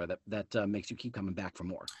that genre that makes you keep coming back for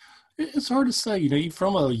more? It's hard to say.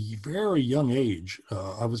 From a very young age,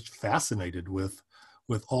 I was fascinated with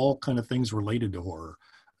all kind of things related to horror.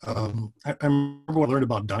 I remember when I learned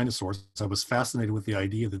about dinosaurs, I was fascinated with the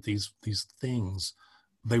idea that these things,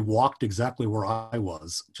 they walked exactly where I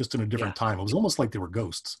was, just in a different time. It was almost like they were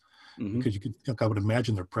ghosts. Because I would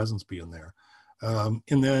imagine their presence being there.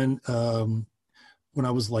 And then when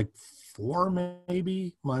I was like 4,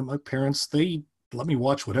 maybe, my parents, they let me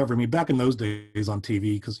watch whatever. Back in those days on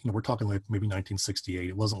TV, because we're talking like maybe 1968.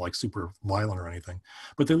 It wasn't like super violent or anything,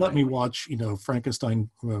 but they let me watch Frankenstein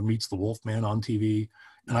meets the Wolfman on TV,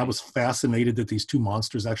 and I was fascinated that these 2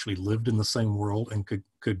 monsters actually lived in the same world and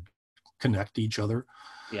could connect to each other.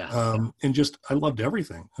 And just, I loved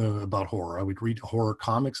everything about horror. I would read horror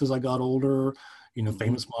comics as I got older,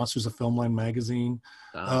 Famous Monsters of Filmline magazine.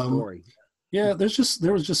 There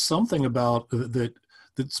was just something about that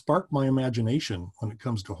sparked my imagination when it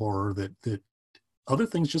comes to horror that other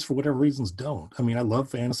things, just for whatever reasons, don't. I love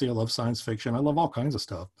fantasy, I love science fiction, I love all kinds of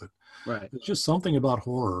stuff, but there's just something about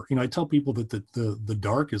horror. I tell people that the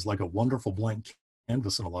dark is like a wonderful blank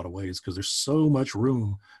canvas in a lot of ways, because there's so much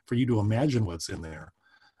room for you to imagine what's in there,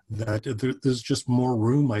 that there's just more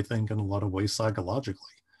room, I think, in a lot of ways psychologically.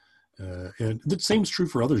 And the same is true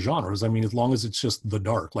for other genres. As long as it's just the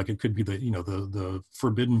dark, like it could be the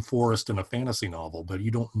forbidden forest in a fantasy novel, but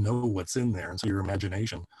you don't know what's in there. And so your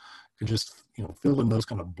imagination can just, fill in those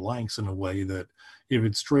kind of blanks in a way that if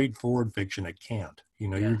it's straightforward fiction, it can't.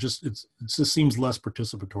 It just seems less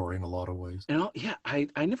participatory in a lot of ways. And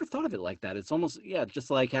I never thought of it like that. It's almost,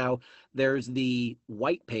 just like how there's the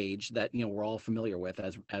white page that, we're all familiar with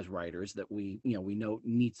as writers, that we know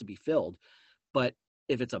needs to be filled. But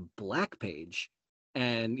if it's a black page,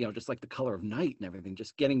 and, just like the color of night and everything,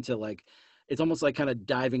 just getting to it's almost like kind of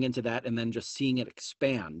diving into that and then just seeing it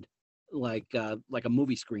expand like a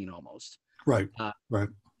movie screen almost. Right.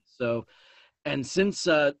 So, and since,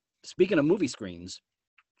 speaking of movie screens,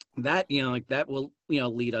 that that will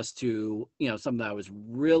lead us to something that I was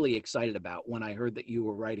really excited about when I heard that you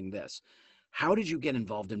were writing this. How did you get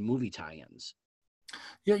involved in movie tie-ins?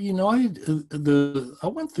 Yeah, I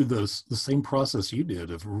went through the same process you did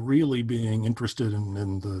of really being interested in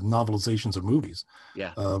the novelizations of movies.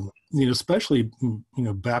 Especially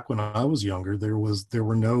back when I was younger, there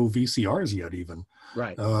were no VCRs yet even.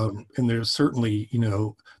 Right. And there's certainly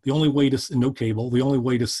the only way to no cable. The only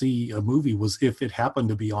way to see a movie was if it happened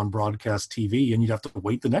to be on broadcast TV, and you'd have to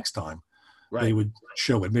wait the next time they would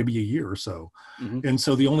show it, maybe a year or so. And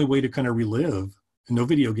so the only way to kind of relive. No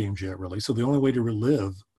video games yet, really. So the only way to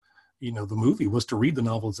relive, the movie was to read the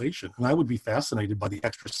novelization. And I would be fascinated by the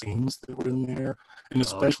extra scenes that were in there, and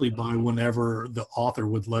especially by whenever the author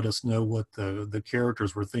would let us know what the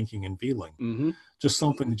characters were thinking and feeling. Just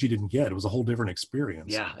something that you didn't get. It was a whole different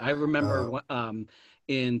experience. Yeah, I remember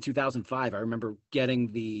in 2005, I remember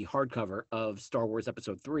getting the hardcover of Star Wars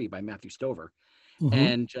Episode 3 by Matthew Stover,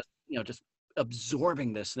 and just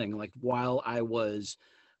absorbing this thing, while I was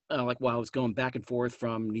going back and forth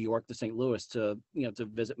from New York to St. Louis to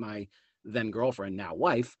visit my then girlfriend, now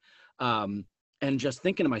wife, and just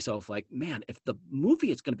thinking to myself, man, if the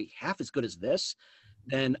movie is going to be half as good as this,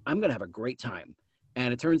 then I'm going to have a great time.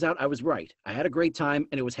 And it turns out I was right. I had a great time,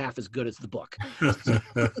 and it was half as good as the book.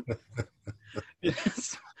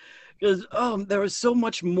 Because there was so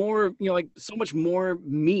much more, so much more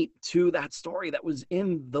meat to that story that was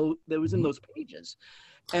in those pages,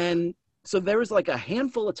 and so there was a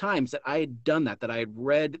handful of times that I had done that I had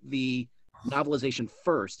read the novelization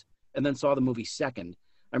first and then saw the movie second.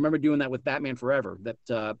 I remember doing that with Batman Forever, that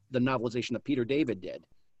the novelization that Peter David did,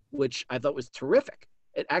 which I thought was terrific.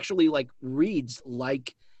 It actually reads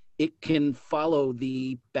like it can follow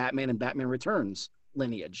the Batman and Batman Returns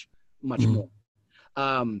lineage much more.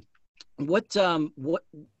 What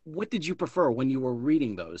what did you prefer when you were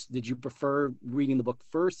reading those? Did you prefer reading the book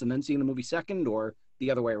first and then seeing the movie second, or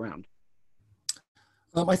the other way around?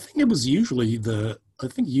 I think it was usually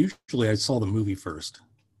usually I saw the movie first.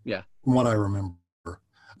 Yeah. From what I remember.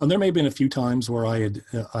 And there may have been a few times where I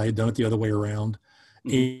had done it the other way around.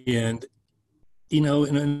 Mm-hmm. And, you know,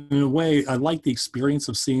 in a way, I like the experience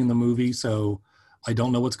of seeing the movie, so I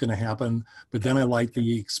don't know what's going to happen. But then I like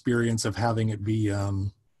the experience of having it be,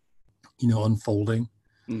 you know, unfolding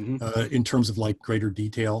in terms of like greater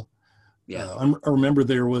detail. Yeah. I remember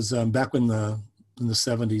there was back in the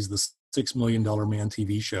 70s, the $6 Million Man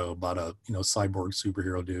TV show about a, you know, cyborg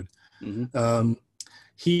superhero dude. Mm-hmm.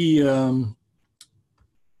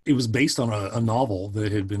 It was based on a novel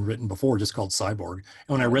that had been written before, just called Cyborg. And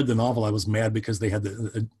when I read the novel, I was mad because they had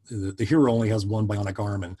the hero only has one bionic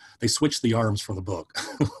arm, and they switched the arms from the book.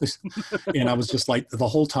 And I was just like, the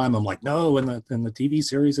whole time I'm like, no, in the TV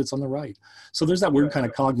series, it's on the right. So there's that weird kind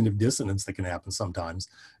of cognitive dissonance that can happen sometimes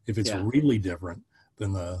if it's really different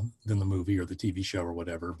than the movie or the TV show or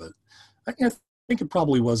whatever. But I think it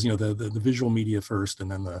probably was, you know, the visual media first and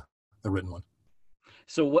then the written one.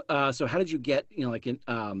 So so how did you get, you know, like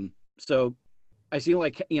so I see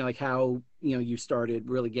like, you know, like how, you know, you started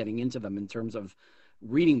really getting into them in terms of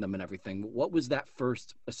reading them and everything. What was that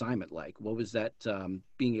first assignment like? What was that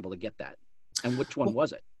being able to get that, and which one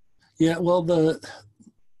was it? Yeah, well,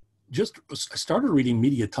 I started reading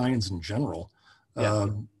media tie-ins in general.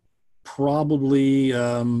 Probably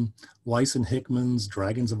Weiss and Hickman's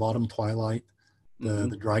Dragons of Autumn Twilight,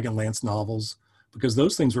 the Dragonlance novels, because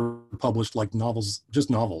those things were published like novels, just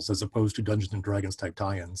novels, as opposed to Dungeons and Dragons type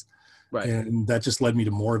tie-ins. Right. And that just led me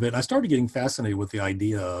to more of it. And I started getting fascinated with the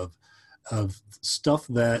idea of stuff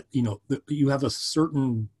that, you know, you have a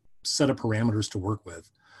certain set of parameters to work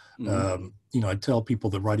with. Mm-hmm. You know, I tell people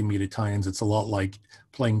that writing media tie-ins, it's a lot like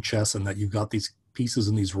playing chess, and that you've got these pieces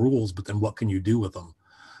and these rules, but then what can you do with them?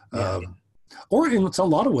 Or in a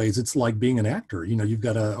lot of ways, it's like being an actor. You know, you've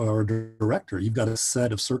got or a director, you've got a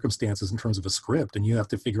set of circumstances in terms of a script, and you have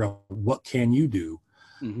to figure out what can you do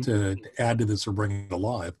to add to this or bring it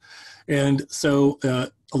alive. And so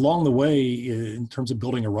along the way, in terms of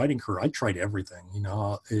building a writing career, I tried everything, you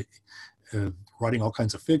know, writing all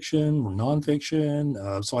kinds of fiction or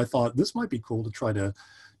nonfiction. So I thought this might be cool to try to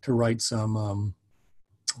write some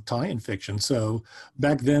tie-in fiction. So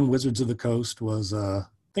back then, Wizards of the Coast was...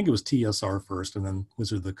 I think it was TSR first, and then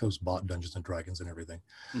Wizard of the Coast bought Dungeons and Dragons and everything.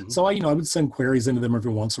 Mm-hmm. So I would send queries into them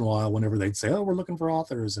every once in a while whenever they'd say, "Oh, we're looking for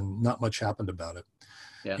authors," and not much happened about it.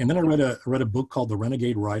 Yeah. And then I read a book called The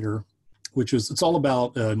Renegade Writer, which is, it's all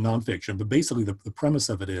about nonfiction, but basically the premise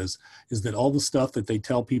of it is that all the stuff that they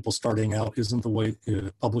tell people starting out isn't the way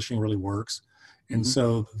publishing really works. And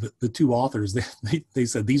so the two authors, they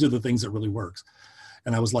said, these are the things that really works.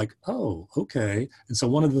 And I was like, oh, okay. And so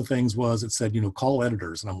one of the things was, it said, you know, call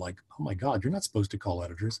editors. And I'm like, oh my God, you're not supposed to call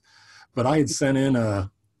editors. But I had sent in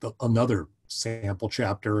another sample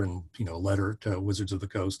chapter and, you know, letter to Wizards of the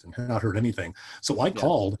Coast and had not heard anything. So I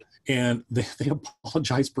called, and they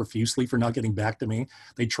apologized profusely for not getting back to me.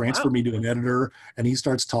 They transferred me to an editor, and he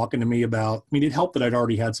starts talking to me about, I mean, it helped that I'd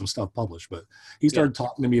already had some stuff published, but he started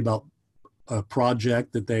talking to me about a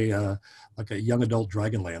project that they, like a young adult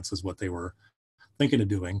Dragonlance is what they were thinking of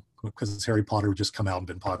doing, because Harry Potter had just come out and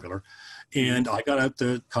been popular. And I got out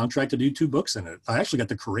the contract to do 2 books in it. I actually got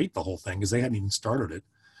to create the whole thing because they hadn't even started it.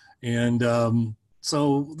 And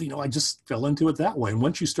so, you know, I just fell into it that way. And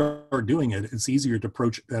once you start doing it, it's easier to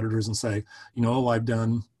approach editors and say, you know, I've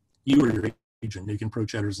done, you or your agent, you can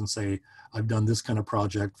approach editors and say, I've done this kind of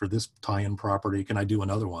project for this tie-in property. Can I do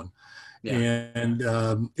another one? Yeah. And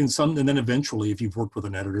then eventually, if you've worked with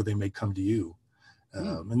an editor, they may come to you.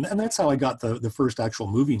 And that's how I got the first actual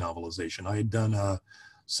movie novelization. I had done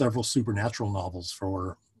several supernatural novels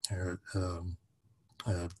for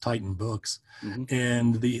Titan Books,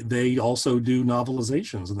 and they also do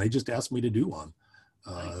novelizations, and they just asked me to do one.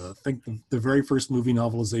 I think the very first movie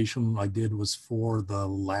novelization I did was for the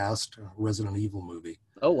last Resident Evil movie.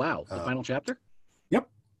 Oh, wow. The final chapter? Yep.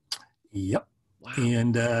 Wow.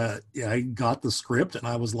 And I got the script, and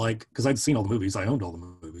I was like, because I'd seen all the movies, I owned all the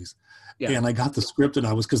movies. Yeah. And I got the script, and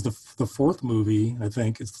I was, because the fourth movie, I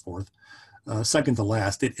think it's the fourth, second to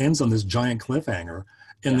last, it ends on this giant cliffhanger.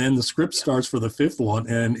 And then the script starts for the fifth one,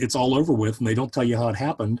 and it's all over with, and they don't tell you how it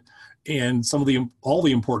happened. And all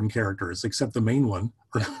the important characters, except the main one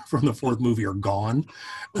from the fourth movie, are gone.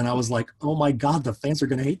 And I was like, oh my God, the fans are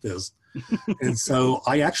going to hate this. And so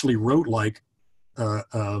I actually wrote like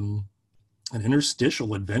an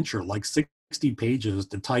interstitial adventure, like 60 pages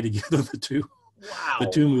to tie together the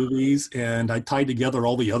two movies. And I tied together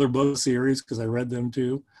all the other book series because I read them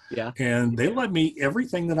too. Yeah. And they let me,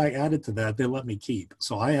 everything that I added to that, they let me keep.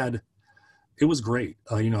 So it was great.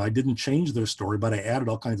 I didn't change their story, but I added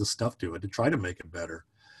all kinds of stuff to it to try to make it better.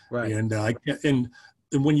 Right. And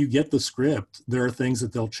when you get the script, there are things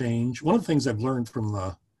that they'll change. One of the things I've learned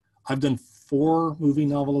I've done 4 movie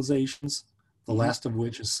novelizations, the last of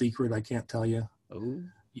which is secret. I can't tell you. Oh.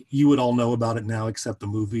 You would all know about it now, except the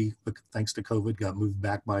movie, but thanks to COVID, got moved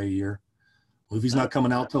back by a year. Movie's not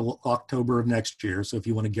coming out till October of next year, so if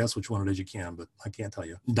you want to guess which one it is, you can, but I can't tell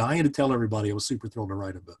you. I'm dying to tell everybody. I was super thrilled to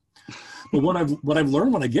write it, but what I've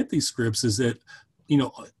learned when I get these scripts is that,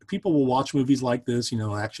 people will watch movies like this,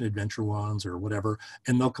 action adventure ones or whatever,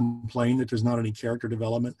 and they'll complain that there's not any character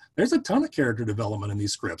development. There's a ton of character development in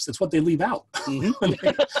these scripts. It's what they leave out when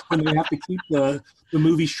they have to keep the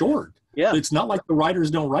movie short. Yeah. It's not like the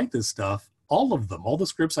writers don't write this stuff. All of them, all the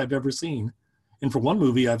scripts I've ever seen. And for one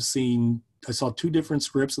movie I saw 2 different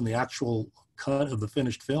scripts in the actual cut of the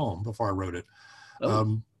finished film before I wrote it.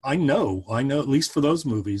 Oh. I know, at least for those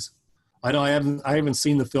movies. I haven't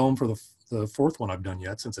seen the film for the 4th one I've done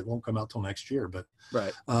yet, since it won't come out till next year. But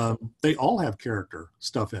right. They all have character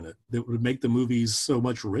stuff in it that would make the movies so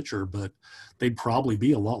much richer, but they'd probably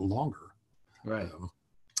be a lot longer. Right.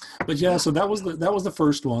 But yeah, so that was the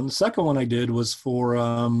first one. The second one I did was for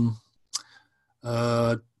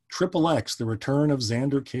Triple X, The Return of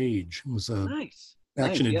Xander Cage. It was a nice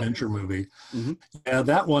action adventure movie. Mm-hmm. Yeah,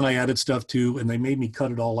 that one I added stuff to, and they made me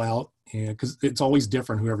cut it all out, and because it's always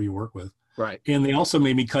different whoever you work with. Right. And they also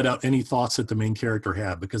made me cut out any thoughts that the main character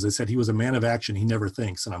had, because they said he was a man of action. He never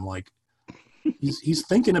thinks. And I'm like, he's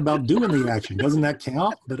thinking about doing the action. Doesn't that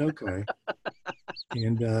count? But okay.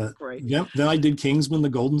 And right. Yeah, then I did Kingsman: The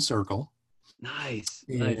Golden Circle. Nice.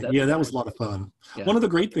 Yeah, that was a lot of fun. Yeah. One of the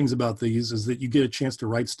great things about these is that you get a chance to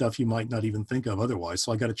write stuff you might not even think of otherwise.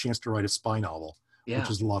 So I got a chance to write a spy novel, which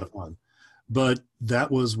is a lot of fun. But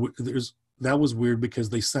that was weird because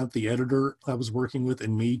they sent the editor I was working with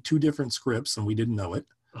and me 2 different scripts, and we didn't know it.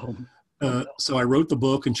 So I wrote the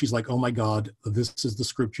book, and she's like, "Oh my God, this is the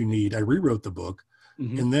script you need." I rewrote the book,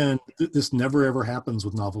 and then this never ever happens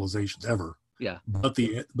with novelizations ever. Yeah. But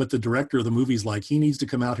the director of the movie's like, he needs to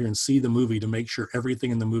come out here and see the movie to make sure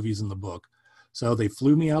everything in the movie's in the book. So they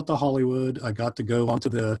flew me out to Hollywood. I got to go onto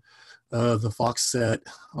the Fox set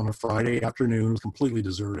on a Friday afternoon. It was completely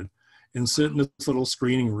deserted, and sit in this little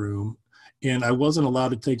screening room. And I wasn't allowed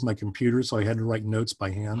to take my computer, so I had to write notes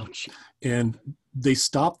by hand. And they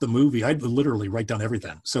stopped the movie. I had to literally write down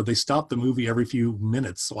everything. So they stopped the movie every few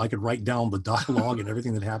minutes so I could write down the dialogue and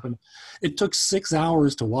everything that happened. It took 6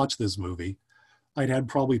 hours to watch this movie. I'd had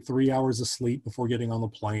probably 3 hours of sleep before getting on the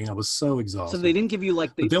plane. I was so exhausted. So they didn't give you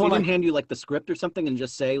they didn't hand you the script or something and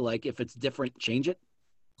just say if it's different, change it?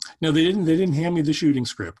 No, they didn't hand me the shooting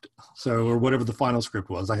script. Or whatever the final script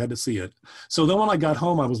was. I had to see it. So then when I got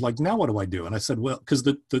home, I was like, now what do I do? And I said, well, because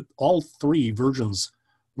all 3 versions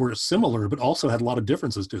were similar, but also had a lot of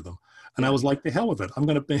differences to them. And I was like, the hell with it. I'm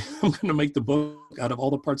going to make the book out of all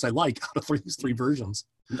the parts I like out of these 3 versions.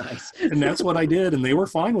 Nice. And that's what I did. And they were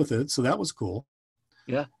fine with it. So that was cool.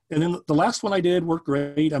 Yeah. And then the last one I did worked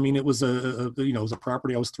great. I mean, it was it was a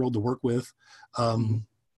property I was thrilled to work with.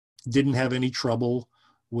 Didn't have any trouble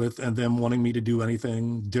with them wanting me to do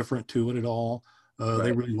anything different to it at all.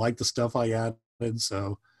 They really liked the stuff I added.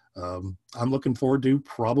 So I'm looking forward to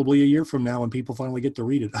probably a year from now when people finally get to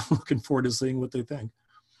read it. I'm looking forward to seeing what they think.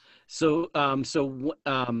 So,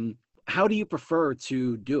 how do you prefer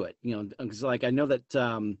to do it? Because I know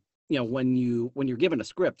that, when you're given a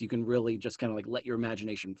script, you can really just kind of let your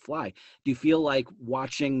imagination fly. Do you feel like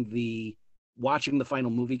watching the final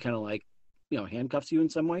movie kind of handcuffs you in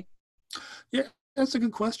some way? Yeah, that's a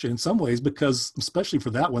good question in some ways, because especially for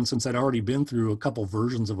that one, since I'd already been through a couple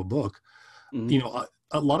versions of a book,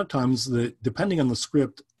 a lot of times depending on the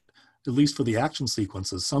script, at least for the action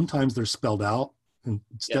sequences, sometimes they're spelled out in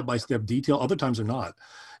step-by-step detail. Other times they're not.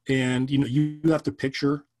 And, you have to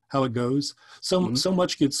picture how it goes. So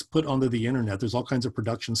much gets put onto the internet. There's all kinds of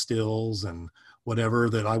production stills and whatever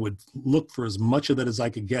that I would look for as much of that as I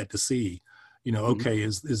could get to see, okay,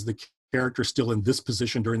 is the character still in this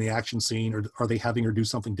position during the action scene, or are they having her do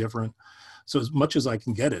something different? So as much as I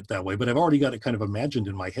can get it that way, but I've already got it kind of imagined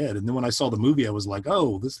in my head. And then when I saw the movie, I was like,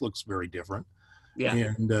 oh, this looks very different. Yeah.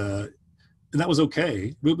 And that was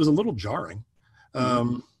okay. It was a little jarring.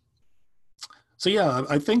 So yeah,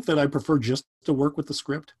 I think that I prefer just to work with the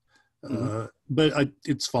script, but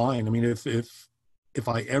it's fine. I mean, if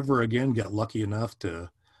I ever again get lucky enough to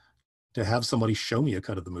have somebody show me a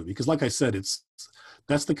cut of the movie, because like I said,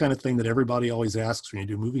 that's the kind of thing that everybody always asks when you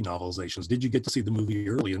do movie novelizations. Did you get to see the movie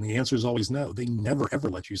early? And the answer is always no. They never ever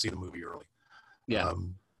let you see the movie early. Yeah.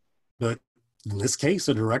 But in this case,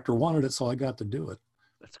 the director wanted it, so I got to do it.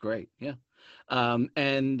 That's great. Yeah.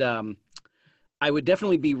 I would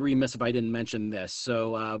definitely be remiss if I didn't mention this.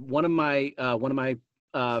 So one of my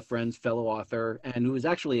friends, fellow author, and who was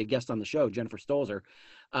actually a guest on the show, Jennifer Stolzer,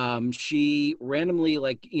 she randomly,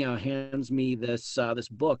 hands me this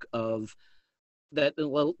book of that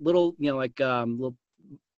little little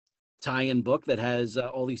tie-in book that has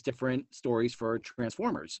all these different stories for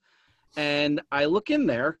Transformers. And I look in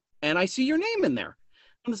there and I see your name in there.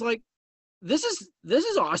 I was like, this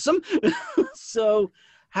is awesome. So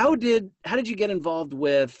how did you get involved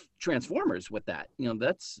with Transformers with that?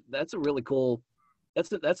 That's a really cool,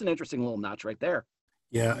 that's an interesting little notch right there.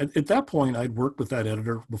 Yeah. At that point, I'd worked with that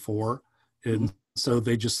editor before. And so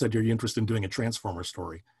they just said, are you interested in doing a Transformer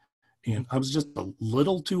story? And I was just a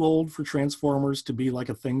little too old for Transformers to be like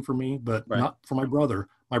a thing for me, but not for my brother.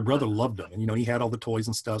 My brother loved them, and he had all the toys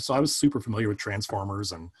and stuff. So I was super familiar with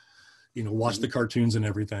Transformers, and watched the cartoons and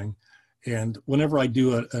everything. And whenever I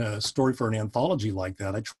do a story for an anthology like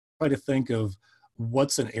that, I try to think of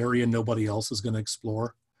what's an area nobody else is going to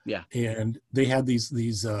explore. Yeah. And they had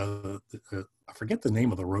these I forget the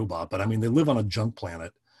name of the robot, but I mean they live on a junk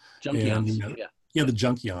planet. Junkions. Yeah, the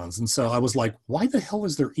Junkions. And so I was like, why the hell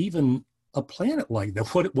is there even a planet like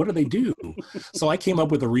that? What do they do? So I came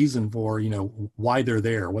up with a reason for, why they're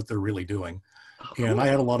there, what they're really doing. Oh, cool. And I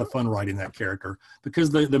had a lot of fun writing that character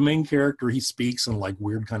because the main character, he speaks in like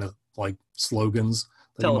weird kind of like slogans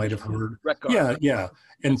that you might have heard. Yeah.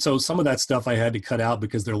 And so some of that stuff I had to cut out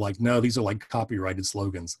because they're like, no, these are like copyrighted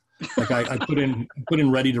slogans. Like I put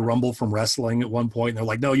in Ready to Rumble from wrestling at one point, and they're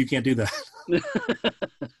like, no, you can't do that.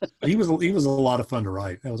 He was a lot of fun to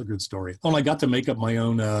write. That was a good story. Oh, and I got to make up my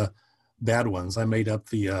own bad ones. I made up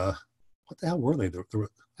the what the hell were they?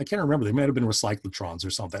 I can't remember. They might have been Recyclotrons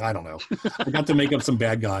or something. I don't know. I got to make up some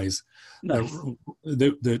bad guys. Nice. For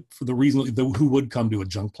the reason who would come to a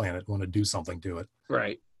junk planet want to do something to it.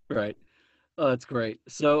 Right. Oh, that's great.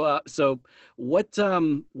 So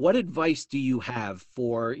what advice do you have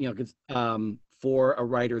for for a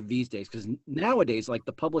writer these days? Because nowadays, like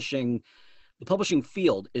the publishing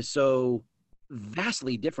field is so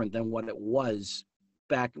vastly different than what it was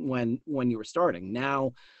back when you were starting.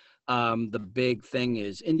 Now, the big thing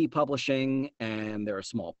is indie publishing, and there are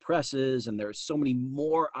small presses, and there's so many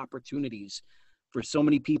more opportunities for so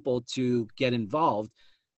many people to get involved.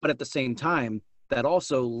 But at the same time, that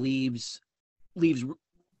also leaves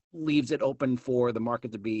it open for the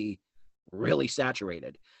market to be really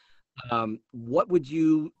saturated. What would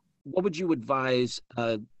you advise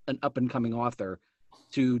an up and coming author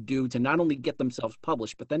to do to not only get themselves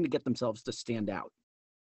published, but then to get themselves to stand out?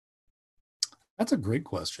 That's a great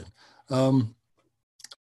question.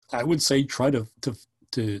 I would say try to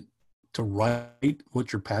write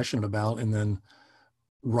what you're passionate about, and then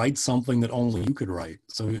write something that only you could write.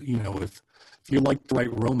 So, if you like to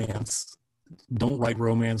write romance, don't write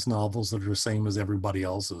romance novels that are the same as everybody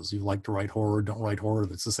else's. You like to write horror, don't write horror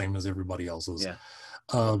that's the same as everybody else's. Yeah.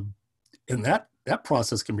 And that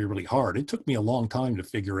process can be really hard. It took me a long time to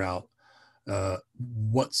figure out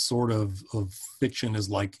what sort of fiction is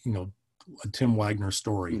like, a Tim Wagner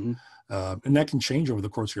story. Mm-hmm. And that can change over the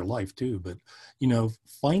course of your life too. But,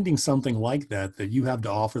 finding something like that you have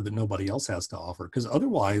to offer that nobody else has to offer, because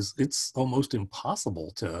otherwise it's almost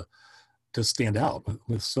impossible to stand out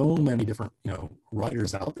with so many different,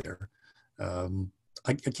 writers out there.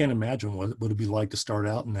 I can't imagine what it would be like to start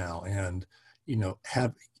out now and,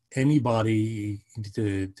 have anybody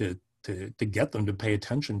to get them to pay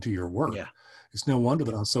attention to your work. Yeah. It's no wonder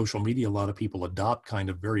that on social media, a lot of people adopt kind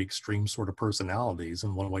of very extreme sort of personalities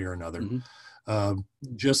in one way or another,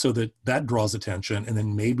 just so that draws attention, and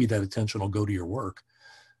then maybe that attention will go to your work.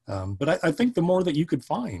 But I think the more that you could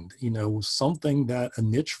find, something a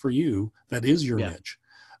niche for you that is your niche.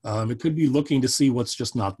 It could be looking to see what's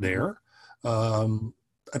just not there.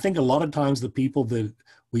 I think a lot of times the people that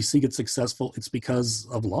we see get successful, it's because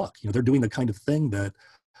of luck. They're doing the kind of thing that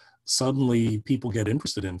suddenly people get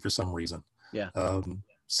interested in for some reason. Yeah.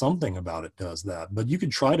 Something about it does that. But you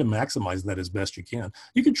could try to maximize that as best you can.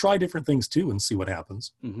 You could try different things too and see what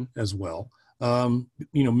happens as well.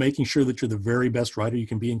 Making sure that you're the very best writer you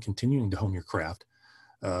can be and continuing to hone your craft,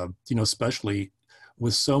 especially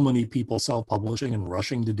with so many people self-publishing and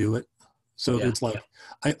rushing to do it. So it's like,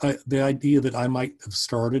 the idea that I might have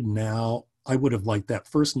started now, I would have liked that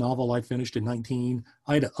first novel I finished in 19,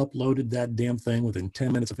 I'd have uploaded that damn thing within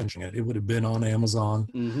 10 minutes of finishing it. It would have been on Amazon.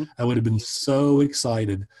 Mm-hmm. I would have been so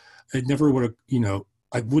excited. It never would have,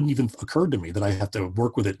 it wouldn't even occurred to me that I have to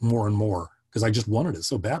work with it more and more because I just wanted it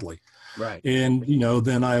so badly. Right. And,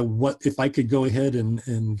 then if I could go ahead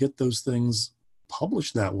and get those things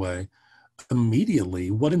published that way,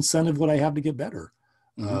 immediately, what incentive would I have to get better?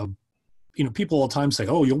 Mhm. People all the time say,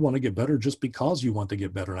 "Oh, you'll want to get better just because you want to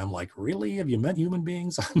get better." And I'm like, really? Have you met human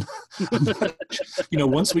beings? I'm not,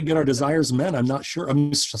 once we get our desires met, I'm not sure. I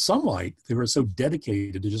mean, some might. They were so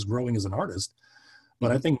dedicated to just growing as an artist.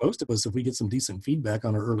 But I Mhm. think most of us, if we get some decent feedback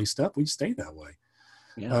on our early step, we stay that way.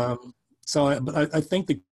 Yeah. I think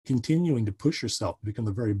that continuing to push yourself to become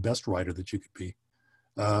the very best writer that you could be.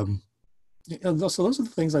 So those are the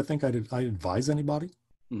things I think I advise anybody.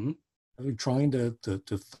 Mhm. Trying to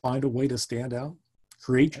find a way to stand out,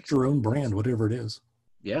 create your own brand, whatever it is.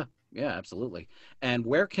 Yeah. Yeah, absolutely. And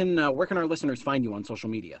where can our listeners find you on social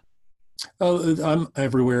media? Oh, I'm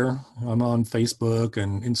everywhere. I'm on Facebook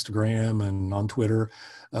and Instagram and on Twitter.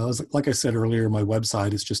 Like I said earlier, my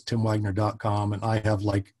website is just timwagner.com, and I have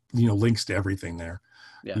links to everything there.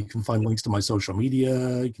 Yeah. You can find links to my social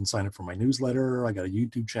media. You can sign up for my newsletter. I got a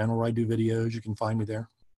YouTube channel where I do videos. You can find me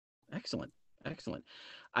there. Excellent. Excellent.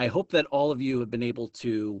 I hope that all of you have been able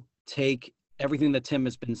to take everything that Tim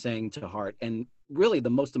has been saying to heart. And really,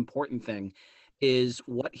 the most important thing is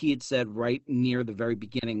what he had said right near the very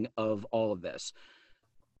beginning of all of this.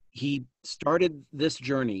 He started this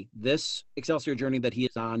journey, this Excelsior journey that he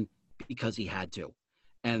is on, because he had to.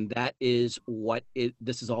 And that is what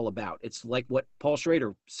this is all about. It's like what Paul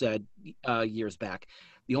Schrader said years back.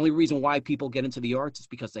 The only reason why people get into the arts is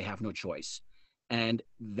because they have no choice. And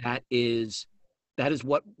that is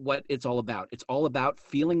what it's all about. It's all about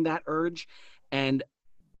feeling that urge and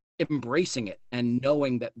embracing it and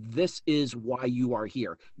knowing that this is why you are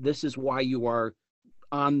here. This is why you are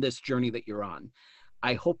on this journey that you're on.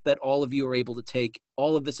 I hope that all of you are able to take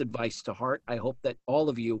all of this advice to heart. I hope that all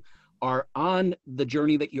of you are on the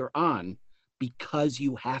journey that you're on because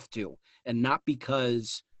you have to, and not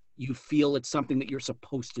because you feel it's something that you're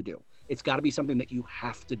supposed to do. It's got to be something that you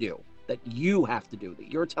have to do, that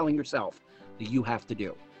you're telling yourself that you have to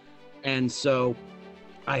do. And so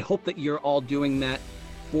I hope that you're all doing that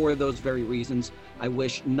for those very reasons. I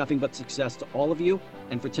wish nothing but success to all of you.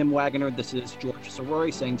 And for Tim Wagner, this is George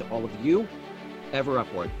Sorori saying to all of you, ever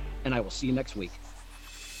upward. And I will see you next week.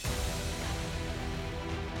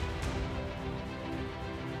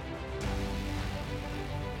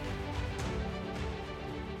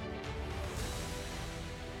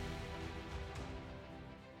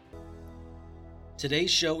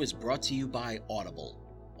 Today's show is brought to you by Audible.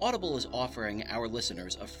 Audible is offering our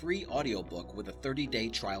listeners a free audiobook with a 30-day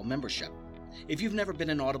trial membership. If you've never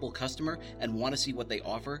been an Audible customer and want to see what they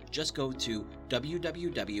offer, just go to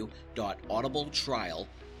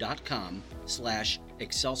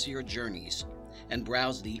www.audibletrial.com/Excelsior Journeys and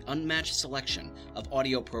browse the unmatched selection of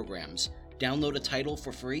audio programs. Download a title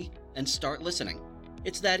for free and start listening.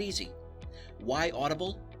 It's that easy. Why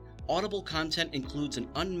Audible? Audible content includes an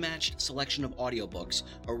unmatched selection of audiobooks,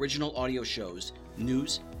 original audio shows,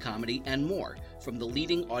 news, comedy, and more from the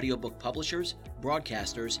leading audiobook publishers,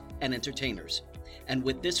 broadcasters, and entertainers. And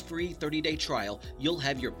with this free 30-day trial, you'll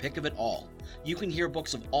have your pick of it all. You can hear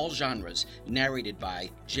books of all genres narrated by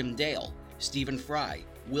Jim Dale, Stephen Fry,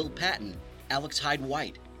 Will Patton, Alex Hyde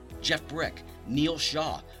White, Jeff Brick, Neil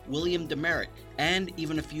Shaw, William Demerit, and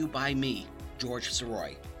even a few by me, George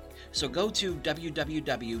Soroi. So go to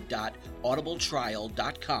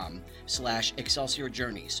www.audibletrial.com/Excelsior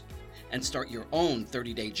Journeys and start your own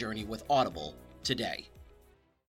 30-day journey with Audible today.